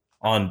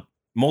on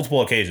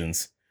multiple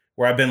occasions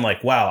where I've been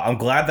like, wow, I'm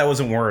glad that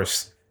wasn't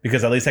worse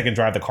because at least I can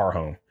drive the car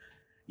home.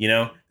 You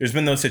know, there's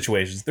been those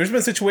situations. There's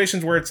been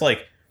situations where it's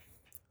like,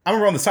 I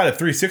remember on the side of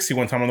 360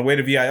 one time on the way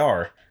to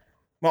VIR.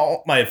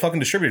 My fucking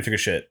distributor took a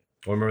shit.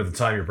 Well, remember the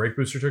time your brake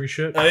booster took a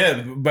shit? Oh,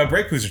 yeah. My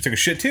brake booster took a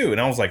shit too. And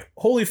I was like,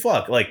 holy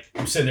fuck. Like,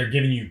 I'm sitting there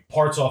giving you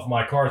parts off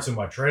my car. It's in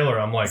my trailer.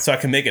 I'm like, so I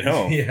can make it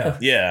home. Yeah.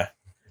 Yeah.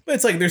 But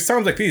it's like, there's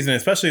times like these. And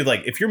especially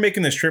like, if you're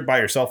making this trip by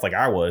yourself, like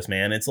I was,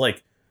 man, it's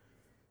like,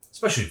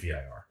 especially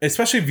VIR.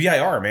 Especially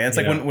VIR, man. It's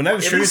like when that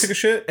distributor took a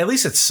shit. At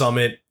least at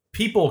Summit,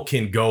 people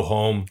can go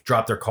home,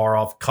 drop their car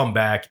off, come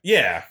back.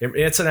 Yeah.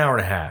 It's an hour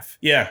and a half.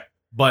 Yeah.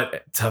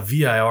 But to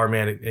VIR,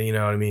 man, you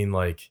know what I mean?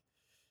 Like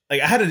I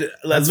had to.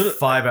 That's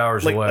 5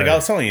 hours away. Like I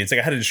was telling you, it's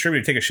like I had a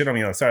distributor take a shit on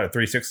me on the side of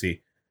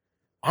 360.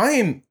 I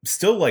am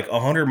still like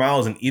 100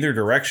 miles in either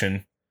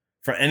direction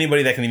for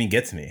anybody that can even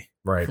get to me.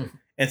 Right.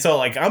 And so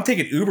like I'm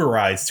taking Uber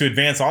rides to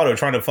Advance Auto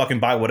trying to fucking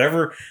buy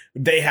whatever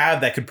they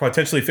have that could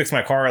potentially fix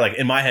my car. Like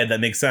in my head,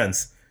 that makes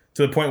sense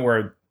to the point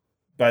where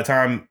by the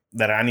time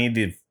that I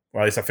needed,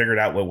 or at least I figured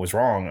out what was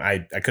wrong, I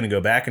couldn't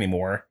go back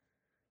anymore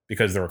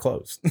because they were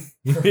closed.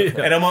 Yeah.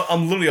 And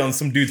I'm literally on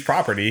some dude's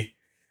property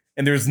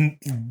and there's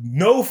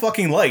no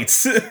fucking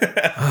lights.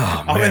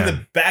 Oh, I'm in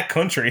the back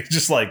country,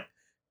 just like,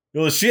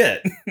 well,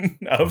 shit.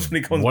 I hope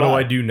somebody comes What by. do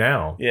I do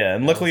now? Yeah,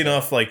 and luckily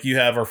enough, like you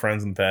have our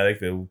friends in the paddock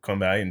that will come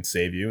by and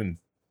save you. And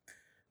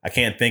I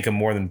can't think of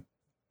more than,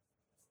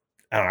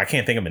 I don't know, I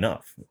can't think of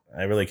enough.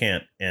 I really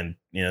can't. And,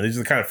 you know, these are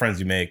the kind of friends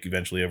you make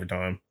eventually over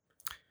time.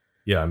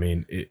 Yeah, I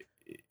mean,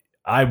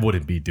 I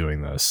wouldn't be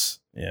doing this.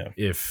 Yeah.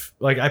 If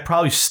like I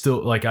probably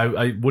still like I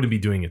wouldn't be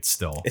doing it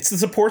still. It's the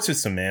support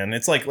system, man.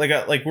 It's like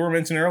we were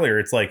mentioning earlier.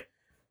 It's like,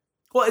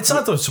 well, it's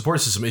not the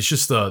support system. It's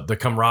just the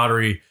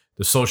camaraderie,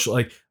 the social.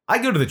 Like I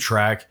go to the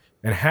track,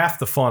 and half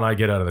the fun I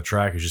get out of the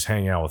track is just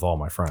hanging out with all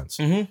my friends.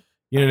 mm-hmm.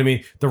 You know what I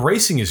mean? The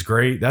racing is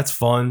great. That's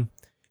fun,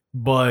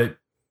 but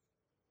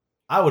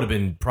I would have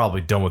been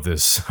probably done with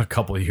this a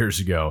couple of years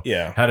ago.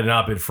 Yeah. Had it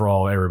not been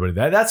for everybody.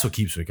 That's what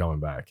keeps me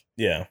coming back.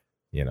 Yeah.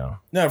 You know?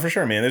 No, for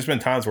sure, man. There's been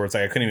times where it's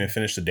like I couldn't even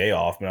finish the day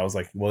off, but I was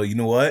like, well, you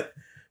know what?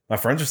 My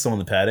friends are still in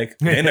the paddock.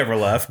 They never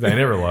left. They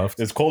never left.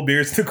 There's cold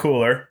beers in the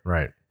cooler.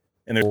 Right.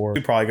 And they're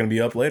probably going to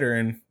be up later.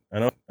 And I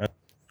know.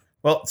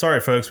 Well, sorry,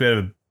 folks. We had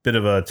a bit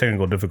of a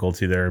technical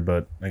difficulty there,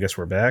 but I guess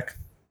we're back.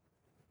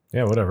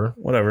 Yeah, whatever.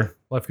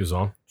 Life goes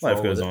on.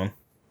 Life goes on.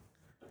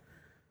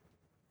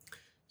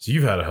 So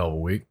you've had a hell of a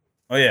week.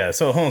 Oh, yeah.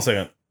 So hold on a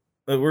second.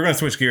 We're going to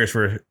switch gears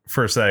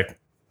for a sec.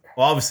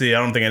 Well, obviously, I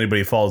don't think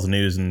anybody follows the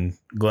news in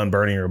Glen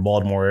Burnie or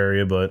Baltimore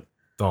area, but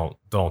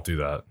Don't do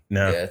that.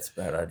 No. Yeah, it's a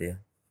bad idea.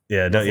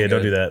 Yeah, don't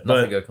do that.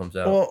 Nothing But good comes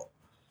out. well,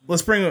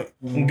 let's bring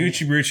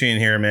Guchi Bruchey in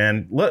here,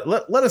 man. Let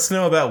us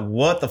know about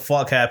what the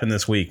fuck happened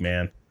this week,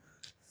 man.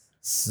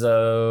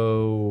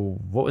 So,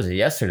 what was it,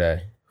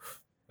 yesterday?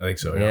 I think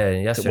so. Yeah,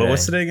 yesterday.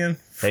 What's today again?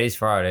 Today's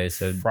Friday,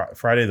 so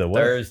Friday the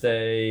what?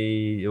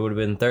 Thursday, it would have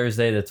been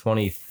Thursday the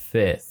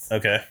 25th.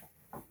 Okay.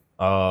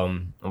 I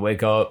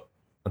wake up,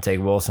 I take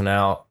Wilson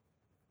out,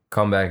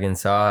 come back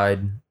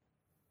inside.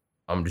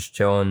 I'm just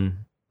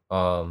chilling.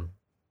 Well,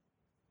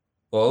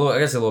 I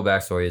guess a little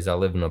backstory is I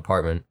live in an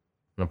apartment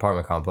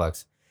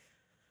complex.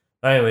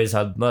 Anyways,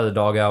 I let the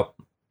dog out,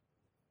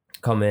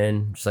 come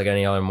in, just like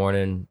any other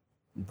morning,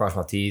 brush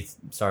my teeth,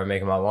 started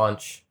making my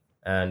lunch,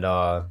 and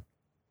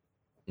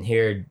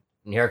hear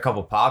a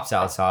couple pops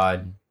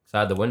outside. So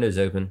I had the windows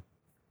open.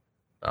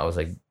 I was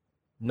like,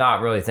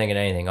 not really thinking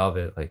anything of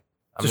it. Like,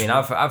 I mean,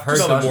 I've heard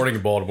just another morning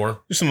in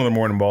Baltimore. Just another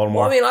morning in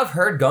Baltimore. Well, I mean, I've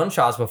heard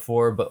gunshots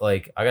before, but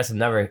like, I guess I've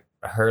never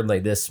heard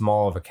like this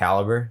small of a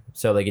caliber.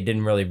 So like, it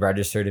didn't really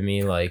register to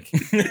me. Like,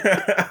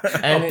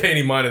 I'm paying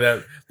any mind of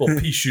that little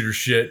pea shooter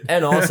shit.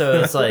 And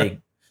also, it's like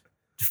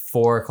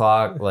 4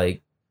 o'clock,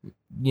 like,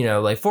 you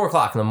know, like 4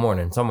 o'clock in the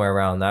morning, somewhere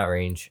around that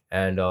range.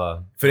 And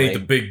if it ain't the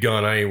big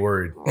gun, I ain't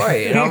worried.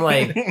 Right. And I'm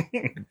like,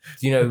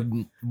 you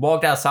know,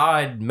 walked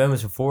outside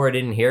moments before, I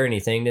didn't hear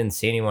anything, didn't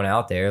see anyone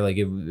out there. Like,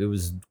 it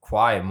was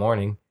quiet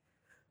morning.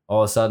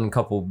 All of a sudden, a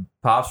couple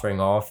pops ring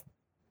off.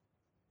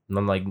 And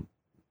I'm like,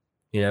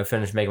 you know,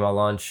 finished making my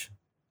lunch,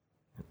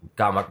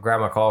 grab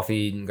my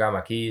coffee and grab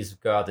my keys,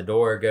 go out the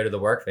door, go to the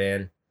work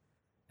van,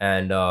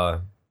 and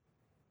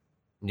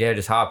yeah,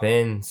 just hop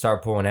in,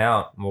 start pulling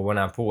out. Well, when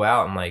I pull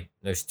out, I'm like,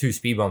 there's 2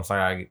 speed bumps I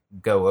gotta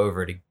go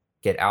over to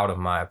get out of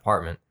my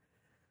apartment.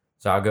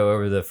 So I go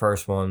over the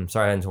first one,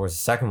 start heading towards the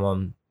second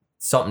one.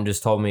 Something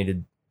just told me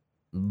to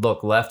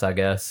look left, I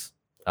guess.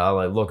 I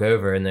like look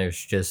over, and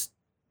there's just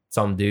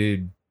some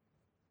dude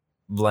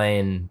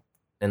laying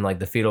in like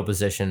the fetal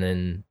position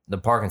in the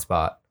parking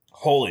spot.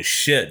 Holy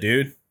shit,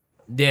 dude.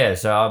 Yeah,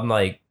 so I'm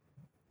like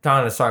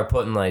kind of start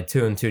putting like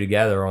 2 and 2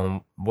 together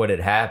on what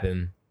had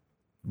happened.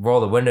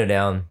 Roll the window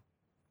down.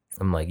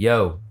 I'm like,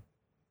 yo,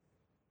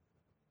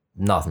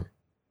 nothing.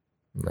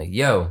 I'm like,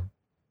 yo.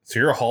 So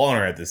you're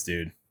hollering at this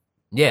dude.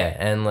 Yeah,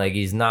 and like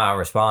he's not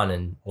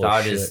responding. Holy So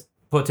I shit. just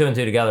put 2 and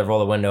 2 together, roll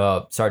the window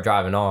up, start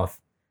driving off.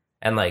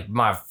 And like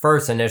my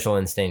first initial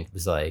instinct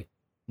was like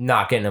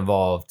not getting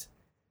involved,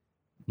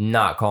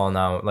 not calling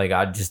out. Like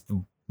I just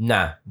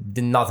nothing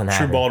happened.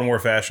 True Baltimore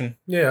fashion.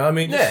 Yeah, I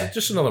mean, Yeah.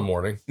 just another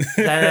morning.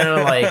 And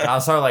then like I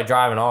started like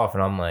driving off,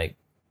 and I'm like,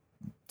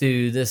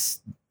 dude, this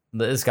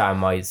guy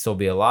might still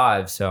be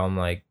alive. So I'm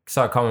like,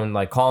 start coming,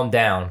 like, calm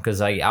down,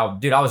 because like, I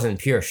was in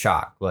pure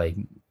shock. Like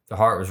the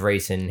heart was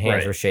racing,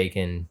 hands were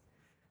shaking,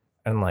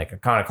 and like I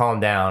kind of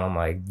calmed down. I'm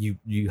like,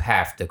 you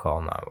have to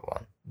call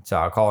 911. So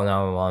I call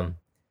 911,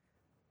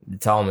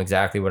 tell them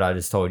exactly what I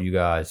just told you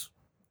guys,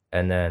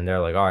 and then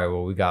they're like, all right,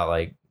 well, we got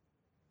like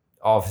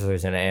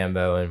officers in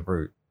ambo en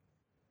route.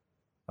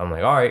 I'm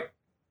like, all right,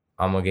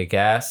 I'm gonna get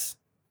gas,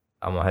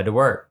 I'm gonna head to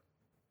work.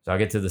 So I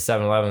get to the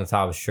 7-Eleven on the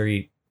top of the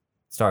street,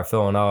 start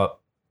filling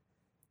up,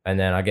 and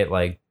then I get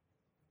like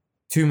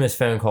 2 missed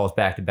phone calls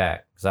back to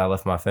back because I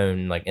left my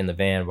phone like in the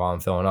van while I'm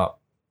filling up.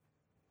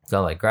 So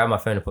I like grab my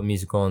phone to put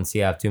music on,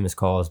 see I have 2 missed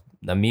calls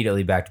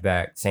immediately back to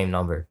back, same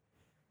number.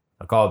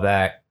 I call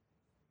back,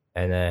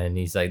 and then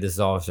he's like, this is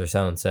Officer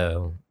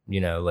so-and-so, you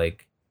know,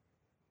 like,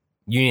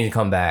 you need to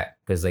come back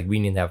because like we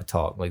need to have a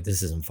talk. Like,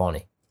 this isn't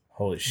funny.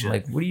 Holy shit. I'm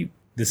like, what do you?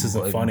 This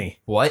isn't like, funny.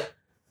 What?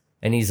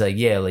 And he's like,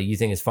 yeah, like, you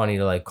think it's funny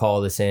to like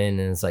call this in,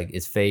 and it's like,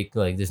 it's fake,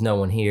 like there's no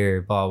one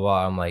here, blah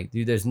blah. I'm like,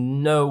 dude, there's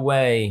no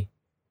way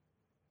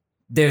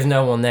there's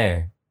no one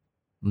there.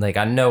 Like,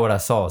 I know what I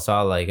saw. So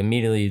I like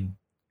immediately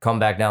come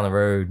back down the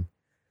road,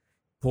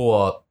 pull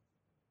up,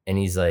 and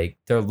he's like,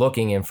 they're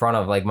looking in front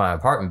of like my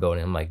apartment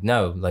building. I'm like,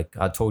 no, like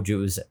I told you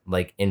it was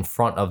like in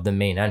front of the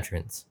main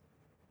entrance.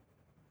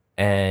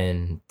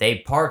 And they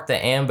parked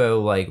the ambo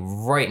like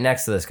right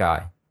next to this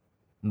guy.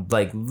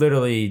 Like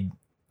literally,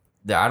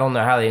 I don't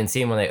know how they didn't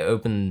see him when they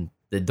opened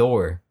the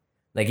door.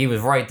 Like, he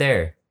was right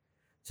there.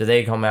 So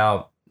they come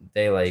out,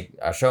 they like,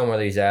 I show him where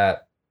he's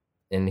at,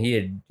 and he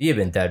had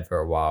been dead for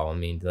a while. I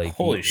mean, like,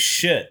 holy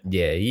shit.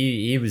 Yeah,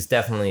 he was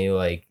definitely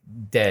like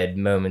dead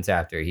moments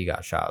after he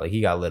got shot. Like,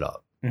 he got lit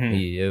up. Mm-hmm.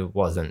 It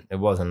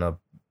wasn't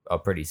a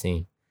pretty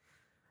scene.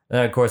 And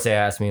then, of course, they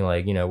asked me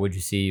like, you know, what'd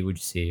you see?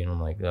 And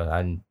I'm like,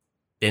 I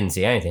didn't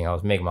see anything. I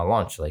was making my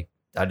lunch. Like,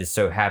 I just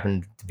so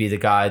happened to be the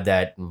guy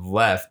that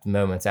left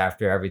moments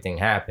after everything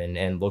happened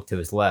and looked to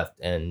his left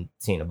and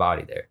seen a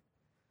body there.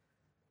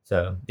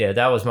 So yeah,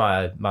 that was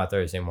my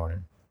Thursday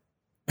morning.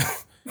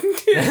 That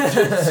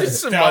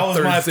was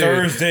my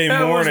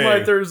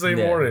Thursday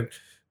morning.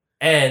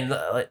 And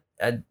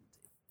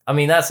I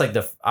mean, that's like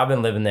I've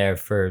been living there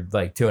for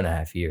like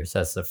 2.5 years.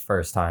 That's the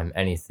first time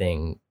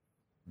anything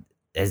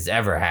has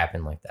ever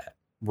happened like that.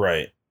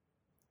 Right.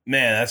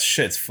 Man, that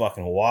shit's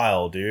fucking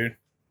wild, dude.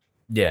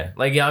 Yeah.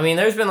 Like, I mean,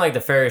 there's been like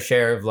the fair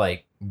share of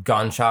like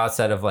gunshots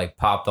that have like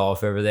popped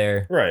off over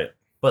there. Right.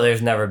 But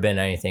there's never been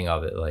anything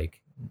of it like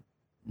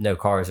no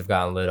cars have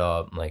gotten lit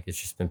up. Like, it's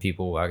just been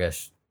people, I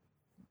guess,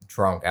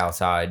 drunk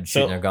outside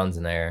shooting their guns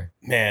in the air.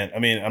 Man, I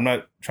mean, I'm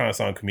not trying to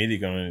sound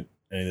comedic on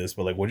any of this,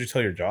 but like, what'd you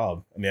tell your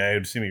job? I mean, I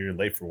assume you're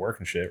late for work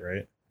and shit,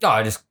 right? No,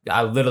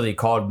 I literally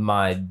called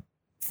my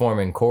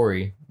foreman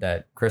Corey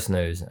that Chris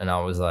knows, and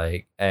I was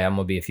like, hey, I'm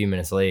gonna be a few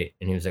minutes late.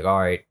 And he was like, all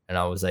right. And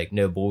I was like,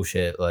 no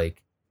bullshit,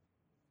 like,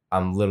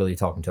 I'm literally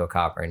talking to a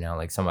cop right now.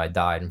 Like, somebody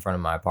died in front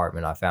of my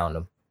apartment. I found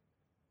him.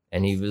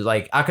 And he was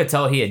like, I could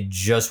tell he had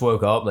just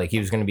woke up. Like, he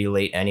was going to be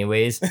late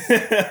anyways.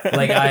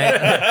 Like,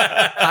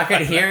 I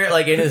could hear it,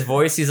 like, in his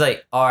voice. He's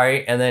like, all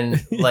right. And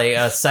then, like,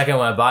 a second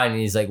went by, and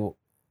he's like,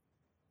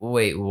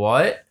 wait,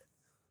 what?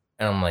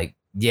 And I'm like,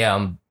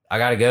 yeah, I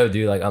got to go,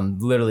 dude. Like, I'm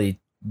literally,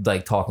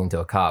 like, talking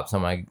to a cop.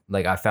 So I'm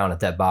like, I found a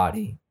dead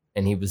body.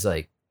 And he was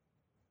like,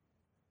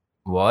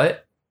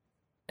 what?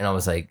 And I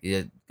was like,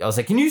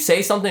 can you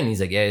say something? And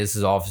he's like, yeah, this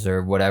is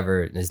officer,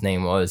 whatever his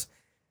name was.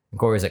 And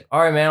Corey's like, all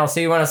right, man, I'll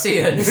see you when I see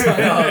you.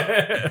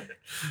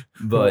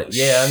 But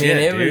yeah, I mean,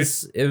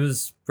 it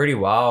was pretty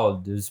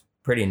wild. It was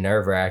pretty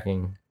nerve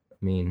wracking.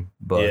 I mean,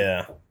 but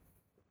yeah,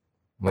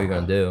 what are you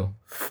gonna do?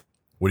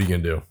 What are you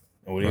gonna do?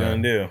 What are you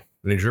gonna do?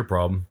 It ain't your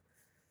problem.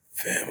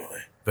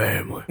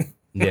 Family.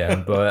 Yeah,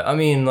 but I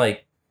mean,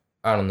 like,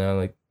 I don't know,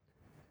 like,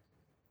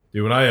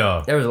 dude, when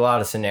I there was a lot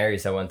of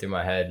scenarios that went through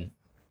my head,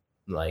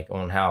 like,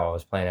 on how I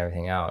was playing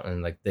everything out,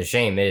 and like the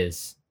shame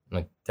is,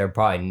 like, they're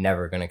probably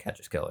never gonna catch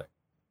this killer.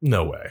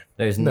 No way.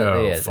 There's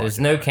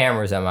no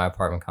cameras at my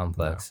apartment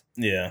complex.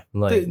 No. Yeah.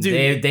 Like,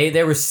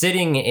 they were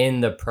sitting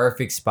in the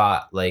perfect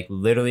spot. Like,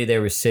 literally, they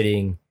were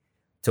sitting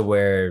to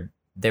where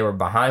they were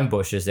behind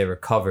bushes. They were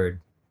covered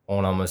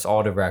on almost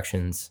all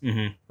directions.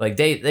 Mm-hmm. Like,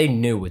 they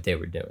knew what they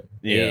were doing.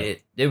 Yeah.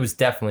 It was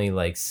definitely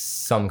like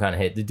some kind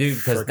of hit. The dude,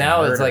 because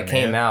now it's like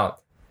came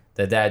out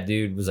that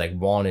dude was like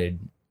wanted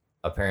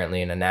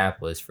apparently in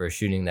Annapolis for a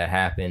shooting that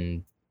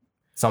happened.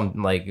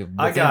 Some like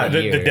I got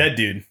the dead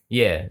dude.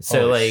 Yeah,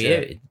 so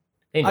like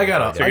I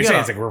got. So you're saying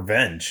it's like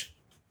revenge?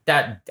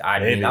 That I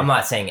mean, I'm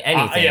not saying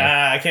anything.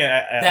 I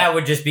can't. That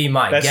would just be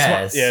my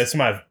guess. It's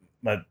my.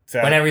 When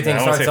everything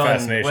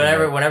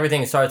when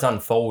everything starts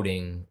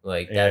unfolding,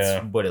 like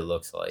that's what it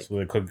looks like. That's when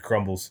the cookie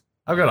crumbles.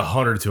 I've got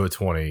 100 to a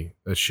 20.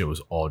 That shit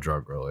was all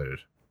drug related.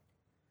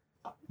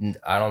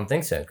 I don't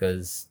think so,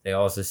 because they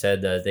also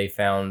said that they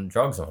found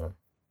drugs on him.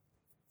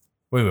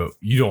 Wait a minute,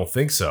 you don't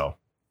think so?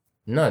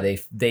 No,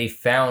 they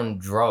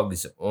found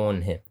drugs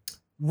on him.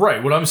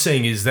 Right. What I'm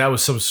saying is that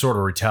was some sort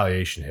of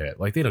retaliation hit.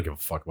 Like, they don't give a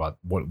fuck about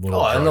what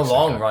little. Oh, in the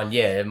long run,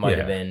 yeah, it might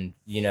have been,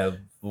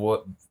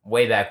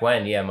 way back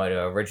when, it might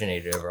have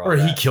originated over all or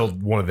that. He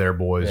killed one of their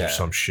boys or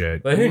some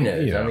shit. But who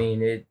knows? I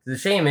mean, the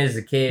shame is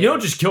the kid. You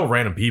don't just kill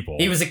random people.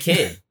 He was a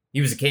kid.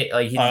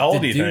 Like, how old the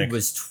do you dude think?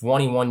 was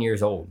 21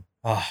 years old.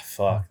 Oh,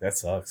 fuck. That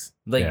sucks.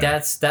 Like,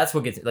 that's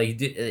what gets, like,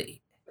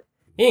 he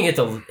didn't get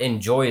to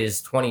enjoy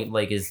his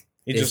 20s.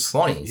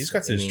 He's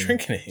got to his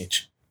drinking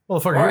age.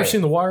 Motherfucker, you ever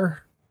seen The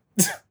Wire?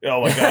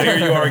 Oh my god, here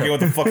you are again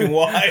with the fucking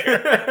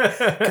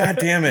Wire. God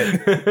damn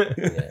it.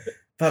 Yeah.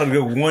 Thought I'd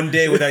go one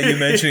day without you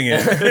mentioning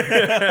it.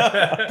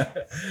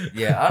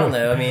 Yeah, I don't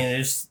know. I mean,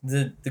 it's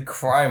the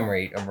crime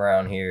rate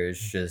around here is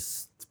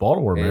just... It's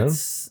Baltimore, man.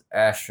 It's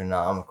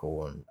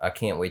astronomical, and I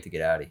can't wait to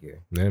get out of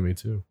here. Yeah, me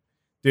too.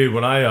 Dude,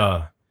 when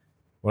I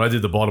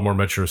did the Baltimore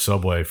Metro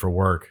subway for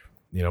work,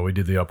 we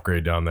did the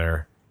upgrade down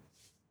there.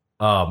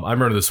 I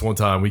remember this one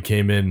time we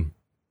came in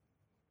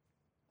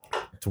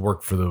to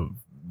work for the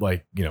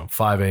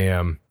 5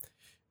 a.m.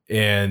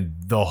 and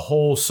the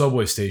whole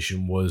subway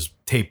station was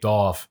taped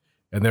off,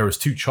 and there was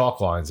 2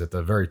 chalk lines at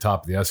the very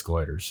top of the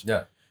escalators.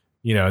 Yeah.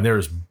 And there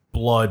was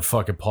blood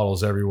fucking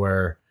puddles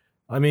everywhere.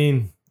 I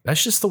mean,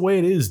 that's just the way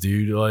it is,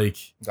 dude. Like,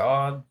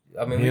 God,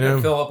 I mean, we can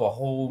fill up a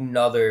whole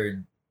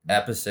nother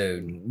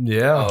episode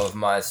of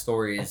my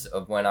stories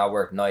of when I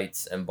worked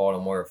nights in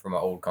Baltimore for my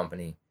old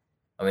company.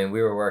 I mean,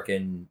 we were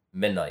working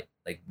midnight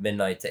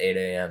to 8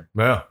 a.m.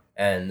 Yeah.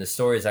 And the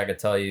stories I could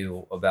tell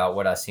you about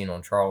what I seen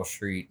on Charles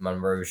Street,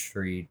 Monroe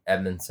Street,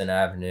 Edmondson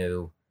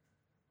Avenue.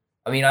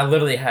 I mean, I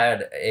literally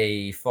had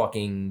a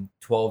fucking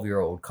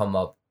 12-year-old come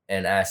up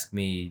and ask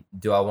me,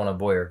 do I want a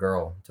boy or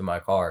girl to my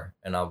car?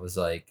 And I was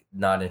like,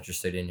 not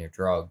interested in your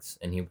drugs.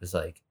 And he was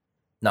like,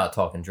 not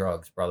talking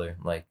drugs, brother.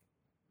 Like,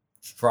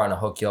 just trying to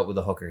hook you up with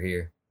a hooker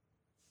here.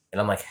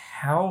 And I'm like,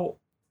 how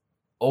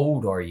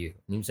old are you?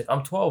 And he was like,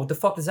 I'm 12. What the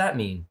fuck does that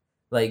mean?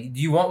 Like,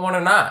 do you want one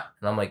or not?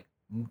 And I'm like,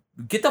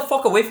 get the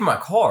fuck away from my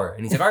car.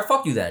 And he's like, all right,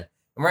 fuck you then.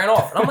 And ran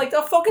off. And I'm like,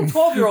 that fucking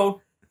 12-year-old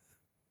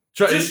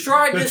just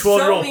tried to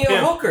sell me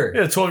a hooker.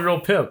 Yeah,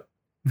 12-year-old pimp.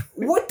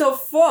 What the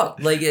fuck?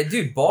 Like,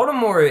 dude,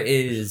 Baltimore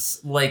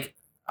is like,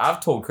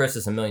 I've told Chris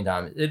this a million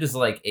times. It is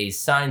like a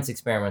science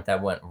experiment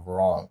that went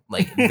wrong.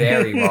 Like,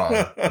 very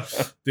wrong.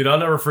 Dude, I'll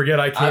never forget.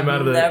 I've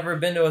never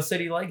been to a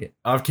city like it.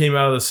 I came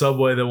out of the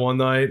subway the one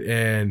night,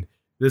 and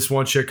this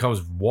one chick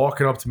comes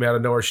walking up to me out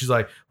of nowhere. She's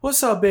like,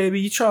 what's up, baby?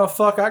 You trying to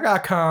fuck? I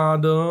got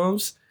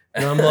condoms.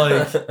 And I'm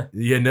like,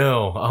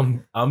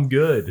 I'm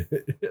good.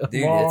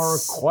 Dude, I'm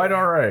quite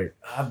all right.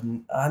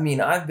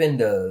 I've been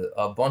to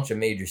a bunch of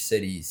major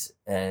cities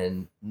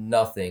and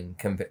nothing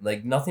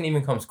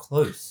even comes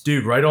close.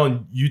 Dude, right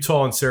on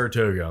Utah and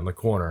Saratoga on the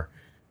corner,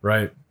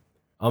 right?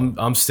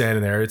 I'm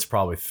standing there. It's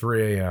probably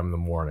 3 a.m. in the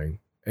morning.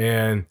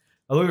 And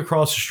I look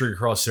across the street,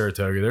 across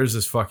Saratoga. There's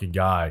this fucking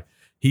guy.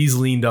 He's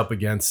leaned up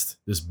against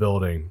this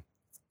building.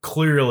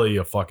 Clearly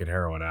a fucking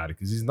heroin addict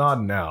because he's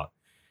nodding out.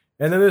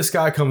 And then this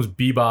guy comes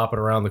bebopping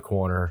around the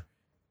corner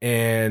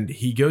and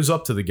he goes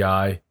up to the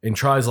guy and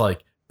tries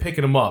like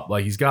picking him up.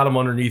 Like he's got him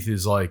underneath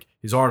his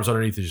arms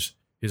underneath his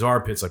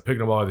armpits, like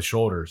picking him up by the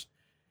shoulders.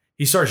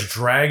 He starts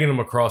dragging him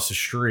across the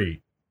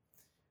street.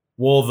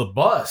 Well, the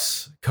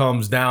bus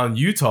comes down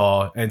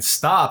Utah and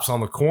stops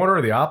on the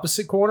corner, the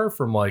opposite corner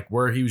from like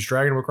where he was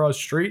dragging him across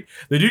the street.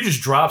 The dude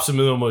just drops him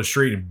in the middle of the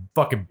street and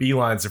fucking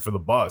beelines it for the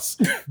bus.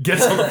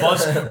 Gets on the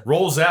bus,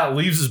 rolls out,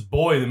 leaves his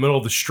boy in the middle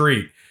of the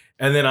street.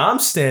 And then I'm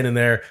standing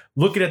there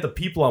looking at the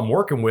people I'm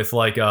working with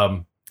like,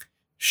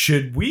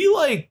 should we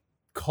like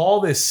call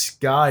this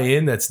guy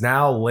in that's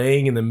now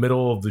laying in the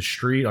middle of the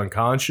street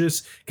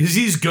unconscious? Because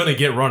he's going to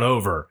get run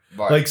over.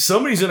 Right. Like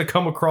somebody's going to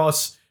come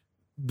across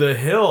the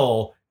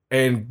hill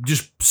and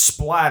just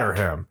splatter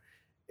him.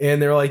 And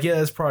they're like, yeah,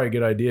 that's probably a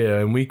good idea.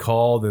 And we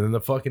called, and then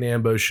the fucking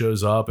ambo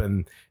shows up,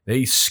 and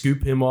they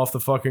scoop him off the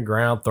fucking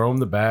ground, throw him in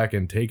the back,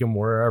 and take him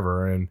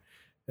wherever. And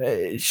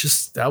it's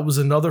just, that was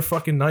another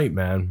fucking night,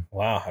 man.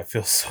 Wow, I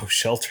feel so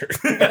sheltered.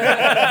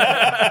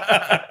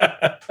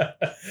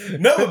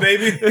 No,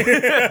 baby.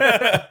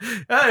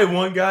 Hey,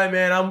 one guy,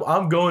 man,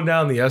 I'm going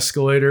down the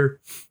escalator.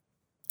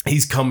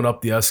 He's coming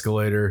up the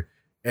escalator.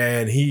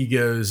 And he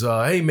goes,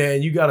 hey,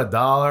 man, you got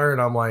 $1?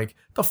 And I'm like,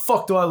 the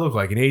fuck do I look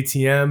like, an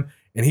ATM?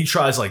 And he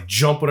tries like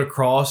jumping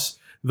across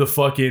the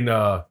fucking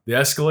the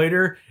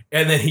escalator.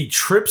 And then he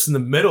trips in the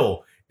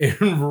middle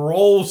and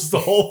rolls the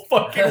whole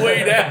fucking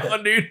way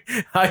down, dude.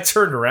 I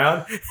turned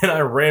around and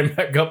I ran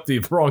back up the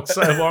wrong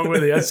side along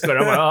with the escalator.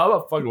 I'm like, oh, I'm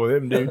not fucking with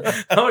him, dude.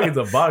 I'm going to get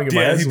to the bottom of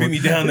my ass. He beat me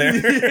down there.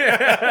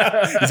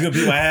 Yeah. He's going to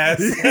beat my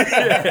ass.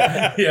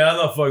 Yeah, I'm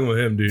not fucking with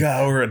him, dude.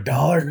 Got over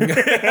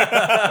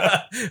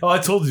 $1. Oh, I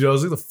told you, I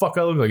was like, the fuck,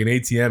 I look like an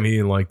ATM. He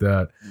didn't like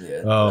that.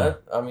 Yeah,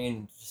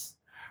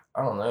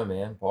 I don't know,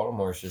 man.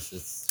 Baltimore's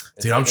just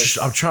dude, I'm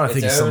trying to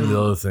think of some of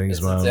the other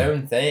things, man. It's its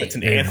own thing. It's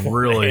an It animal,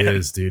 really man.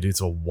 is, dude. It's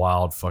a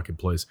wild fucking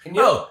place.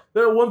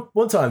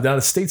 One time down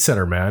at State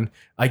Center, man,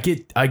 I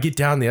get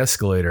down the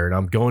escalator and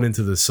I'm going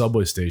into the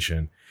subway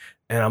station,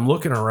 and I'm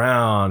looking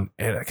around,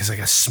 and because I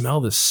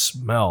smell this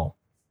smell,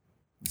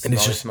 and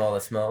it's just smell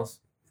that smells.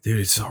 Dude,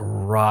 it's a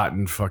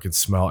rotten fucking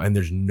smell, and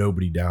there's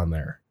nobody down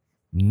there.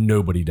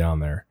 Nobody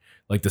down there.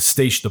 Like the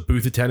station, the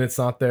booth attendant's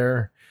not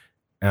there.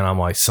 And I'm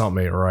like,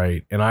 something ain't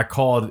right. And I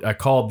called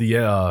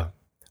the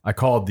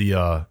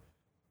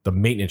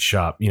maintenance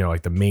shop,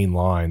 like the main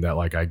line that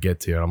like I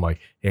get to. And I'm like,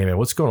 hey man,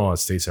 what's going on at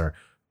State Center?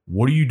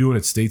 What are you doing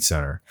at State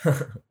Center?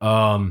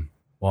 Well,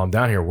 I'm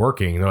down here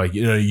working. And they're like,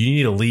 you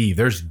need to leave.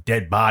 There's a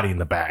dead body in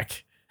the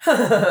back.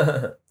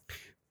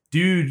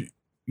 Dude,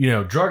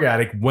 drug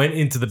addict went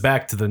into the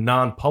back to the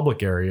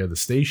non-public area of the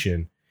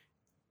station,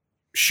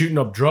 shooting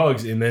up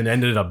drugs, and then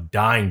ended up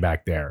dying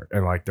back there.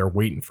 And like they're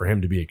waiting for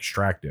him to be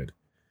extracted.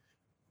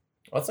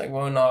 That's like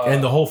when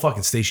and the whole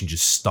fucking station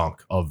just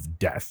stunk of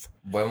death.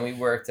 When we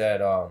worked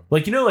at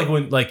like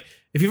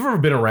if you've ever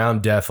been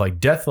around death,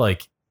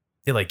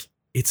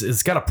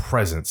 it's got a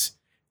presence.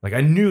 Like I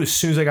knew as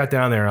soon as I got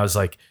down there, and I was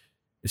like,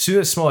 as soon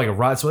as it smelled like a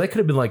rot, so that could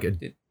have been like a.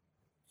 Did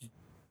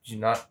you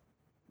not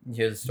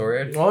hear the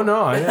story? Oh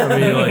no, I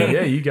mean, like,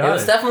 yeah, you got it. It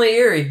was definitely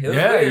eerie. It was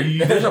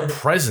weird. There's a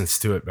presence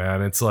to it,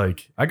 man. It's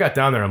like I got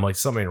down there, I'm like,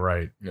 something ain't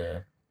right.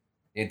 Yeah,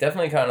 it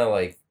definitely kind of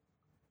like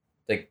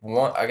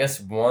one. I guess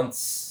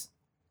once.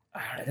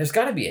 There's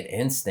got to be an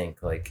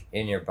instinct like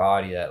in your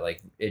body that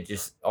like it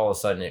just all of a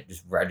sudden it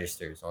just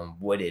registers on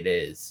what it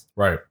is.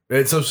 Right.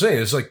 It's what I'm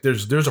saying. It's like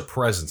there's a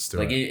presence to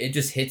like it. It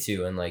just hits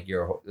you and like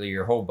your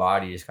whole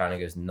body just kind of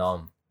goes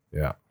numb.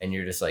 Yeah. And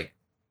you're just like,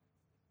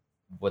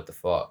 what the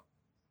fuck?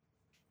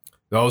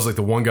 That was like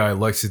the one guy at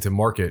Lexington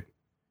Market.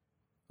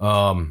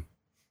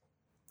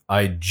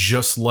 I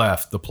just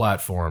left the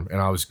platform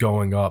and I was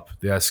going up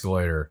the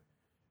escalator,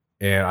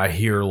 and I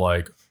hear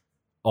like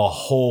a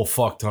whole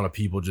fuck ton of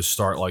people just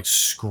start like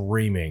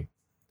screaming.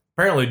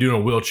 Apparently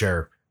doing a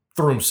wheelchair,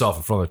 threw himself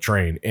in front of the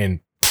train, and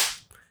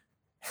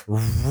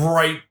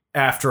right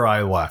after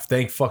I left,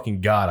 thank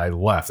fucking God I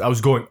left. I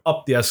was going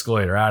up the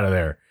escalator out of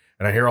there,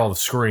 and I hear all the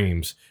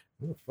screams.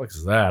 What the fuck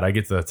is that? I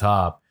get to the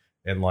top,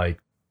 and like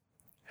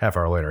half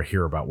hour later I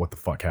hear about what the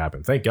fuck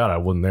happened. Thank God I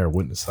wasn't there to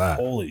witness that.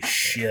 Holy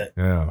shit.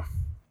 Yeah.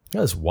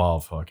 That's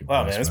wild fucking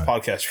wow, place, man, this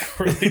podcast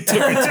really took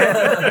a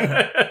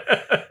turn.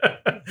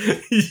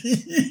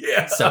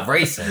 Yeah. So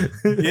racing.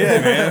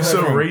 Yeah, man.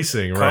 So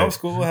racing, right? Comp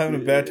school,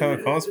 having a bad time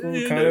at comp school,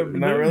 kind of,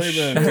 not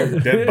really.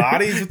 But dead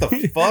bodies, what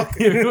the fuck?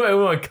 I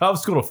went to comp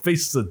school to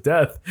faces of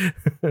death.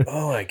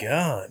 Oh my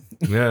God.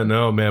 Yeah,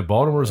 no, man.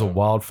 Baltimore's a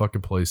wild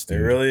fucking place, dude.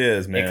 It really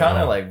is, man. It kind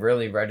of like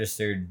really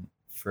registered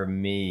for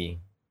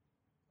me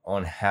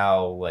on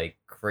how like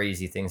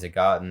crazy things that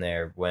got in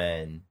there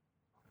when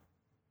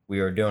we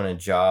were doing a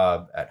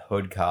job at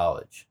Hood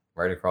College,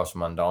 right across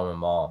from Mondawmin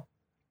Mall.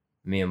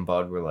 Me and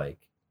Bud were like,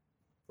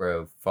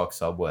 bro, fuck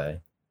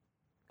Subway.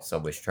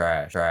 Subway's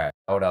trash. I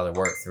would either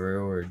work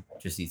through or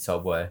just eat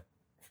Subway.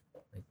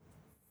 Like,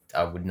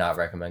 I would not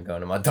recommend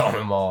going to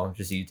Mondawmin Mall.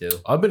 Just you two.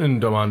 I've been in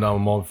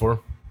Mondawmin Mall before.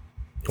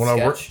 When I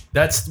work,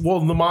 the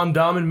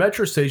Mondawmin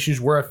metro station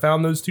is where I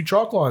found those 2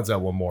 chalk lines that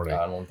one morning.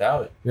 I don't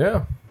doubt it.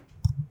 Yeah.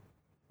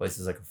 Place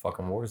is like a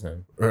fucking war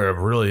zone. It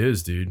really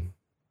is, dude.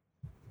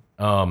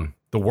 The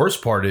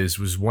worst part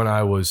was when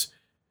I was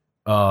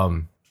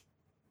working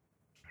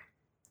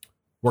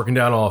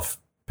down off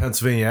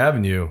Pennsylvania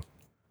Avenue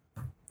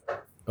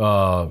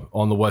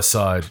on the west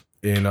side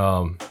in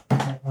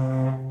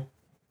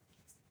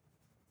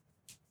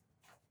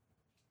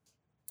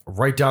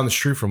right down the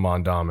street from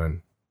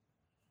Mondawmin.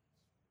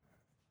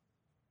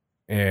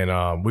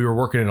 And we were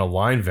working in a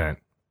line vent.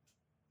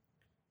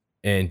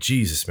 And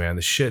Jesus, man,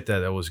 the shit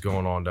that was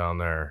going on down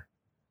there.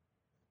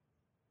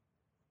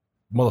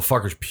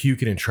 Motherfuckers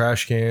puking in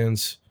trash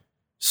cans,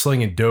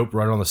 slinging dope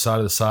right on the side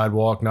of the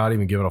sidewalk, not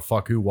even giving a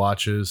fuck who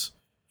watches.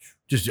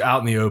 Just out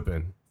in the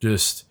open.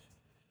 Just,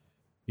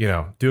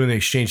 doing the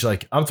exchange.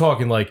 Like, I'm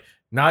talking like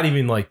not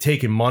even like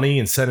taking money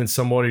and sending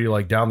somebody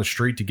like down the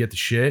street to get the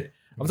shit.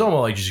 I'm talking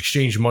about like just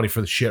exchanging money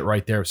for the shit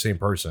right there, same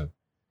person.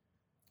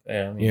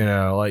 Yeah, I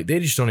mean, like they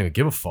just don't even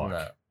give a fuck.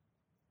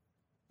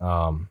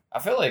 No. I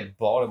feel like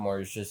Baltimore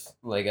is just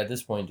like at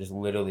this point just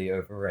literally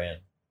overran.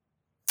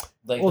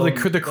 Like, well,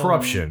 the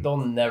corruption. They'll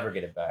never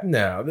get it back.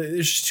 No,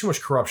 there's just too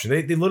much corruption.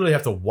 They literally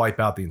have to wipe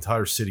out the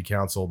entire city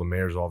council, the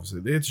mayor's office.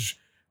 They just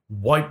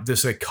wipe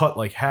this. They cut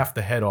like half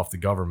the head off the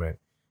government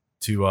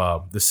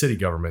to the city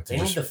government. They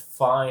need to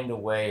find a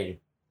way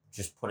to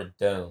just put a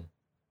dome,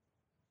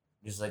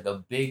 just like a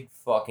big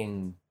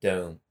fucking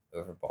dome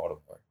over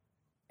Baltimore,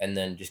 and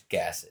then just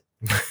gas it.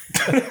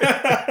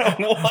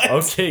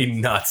 Okay,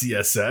 Nazi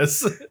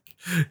SS.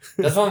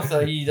 That's what I'm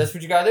saying. That's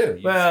what you gotta do.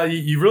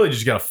 You really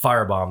just gotta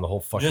firebomb the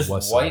whole fucking just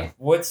west side.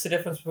 What's the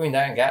difference between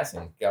that and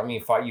gassing? I mean,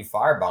 you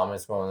firebomb,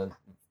 it's going to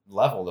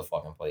level the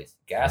fucking place.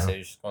 Gas it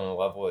is just going to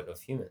level it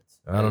with humans.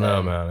 I don't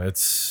know, man.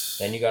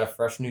 Then you got a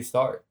fresh new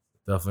start.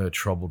 Definitely a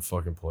troubled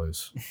fucking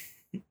place.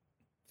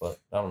 But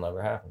that'll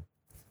never happen.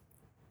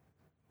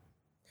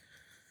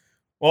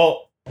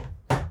 Well,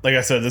 like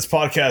I said, this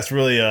podcast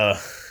really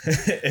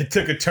it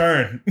took a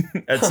turn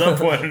at some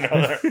point or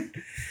another.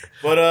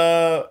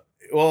 But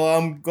well,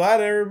 I'm glad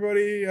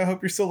everybody. I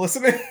hope you're still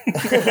listening.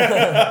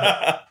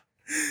 I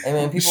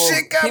mean,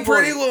 shit got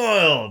pretty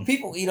wild.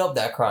 People eat up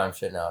that crime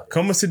shit now.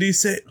 Como se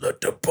dice,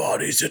 let the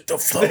bodies hit the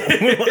floor.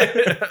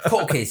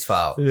 Cold case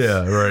file.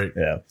 Yeah, right.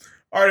 Yeah.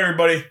 All right,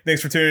 everybody.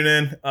 Thanks for tuning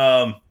in.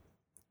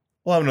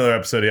 We'll have another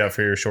episode out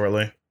for you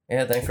shortly.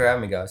 Yeah, thanks for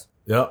having me, guys.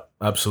 Yep,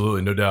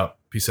 absolutely. No doubt.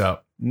 Peace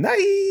out.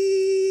 Nice.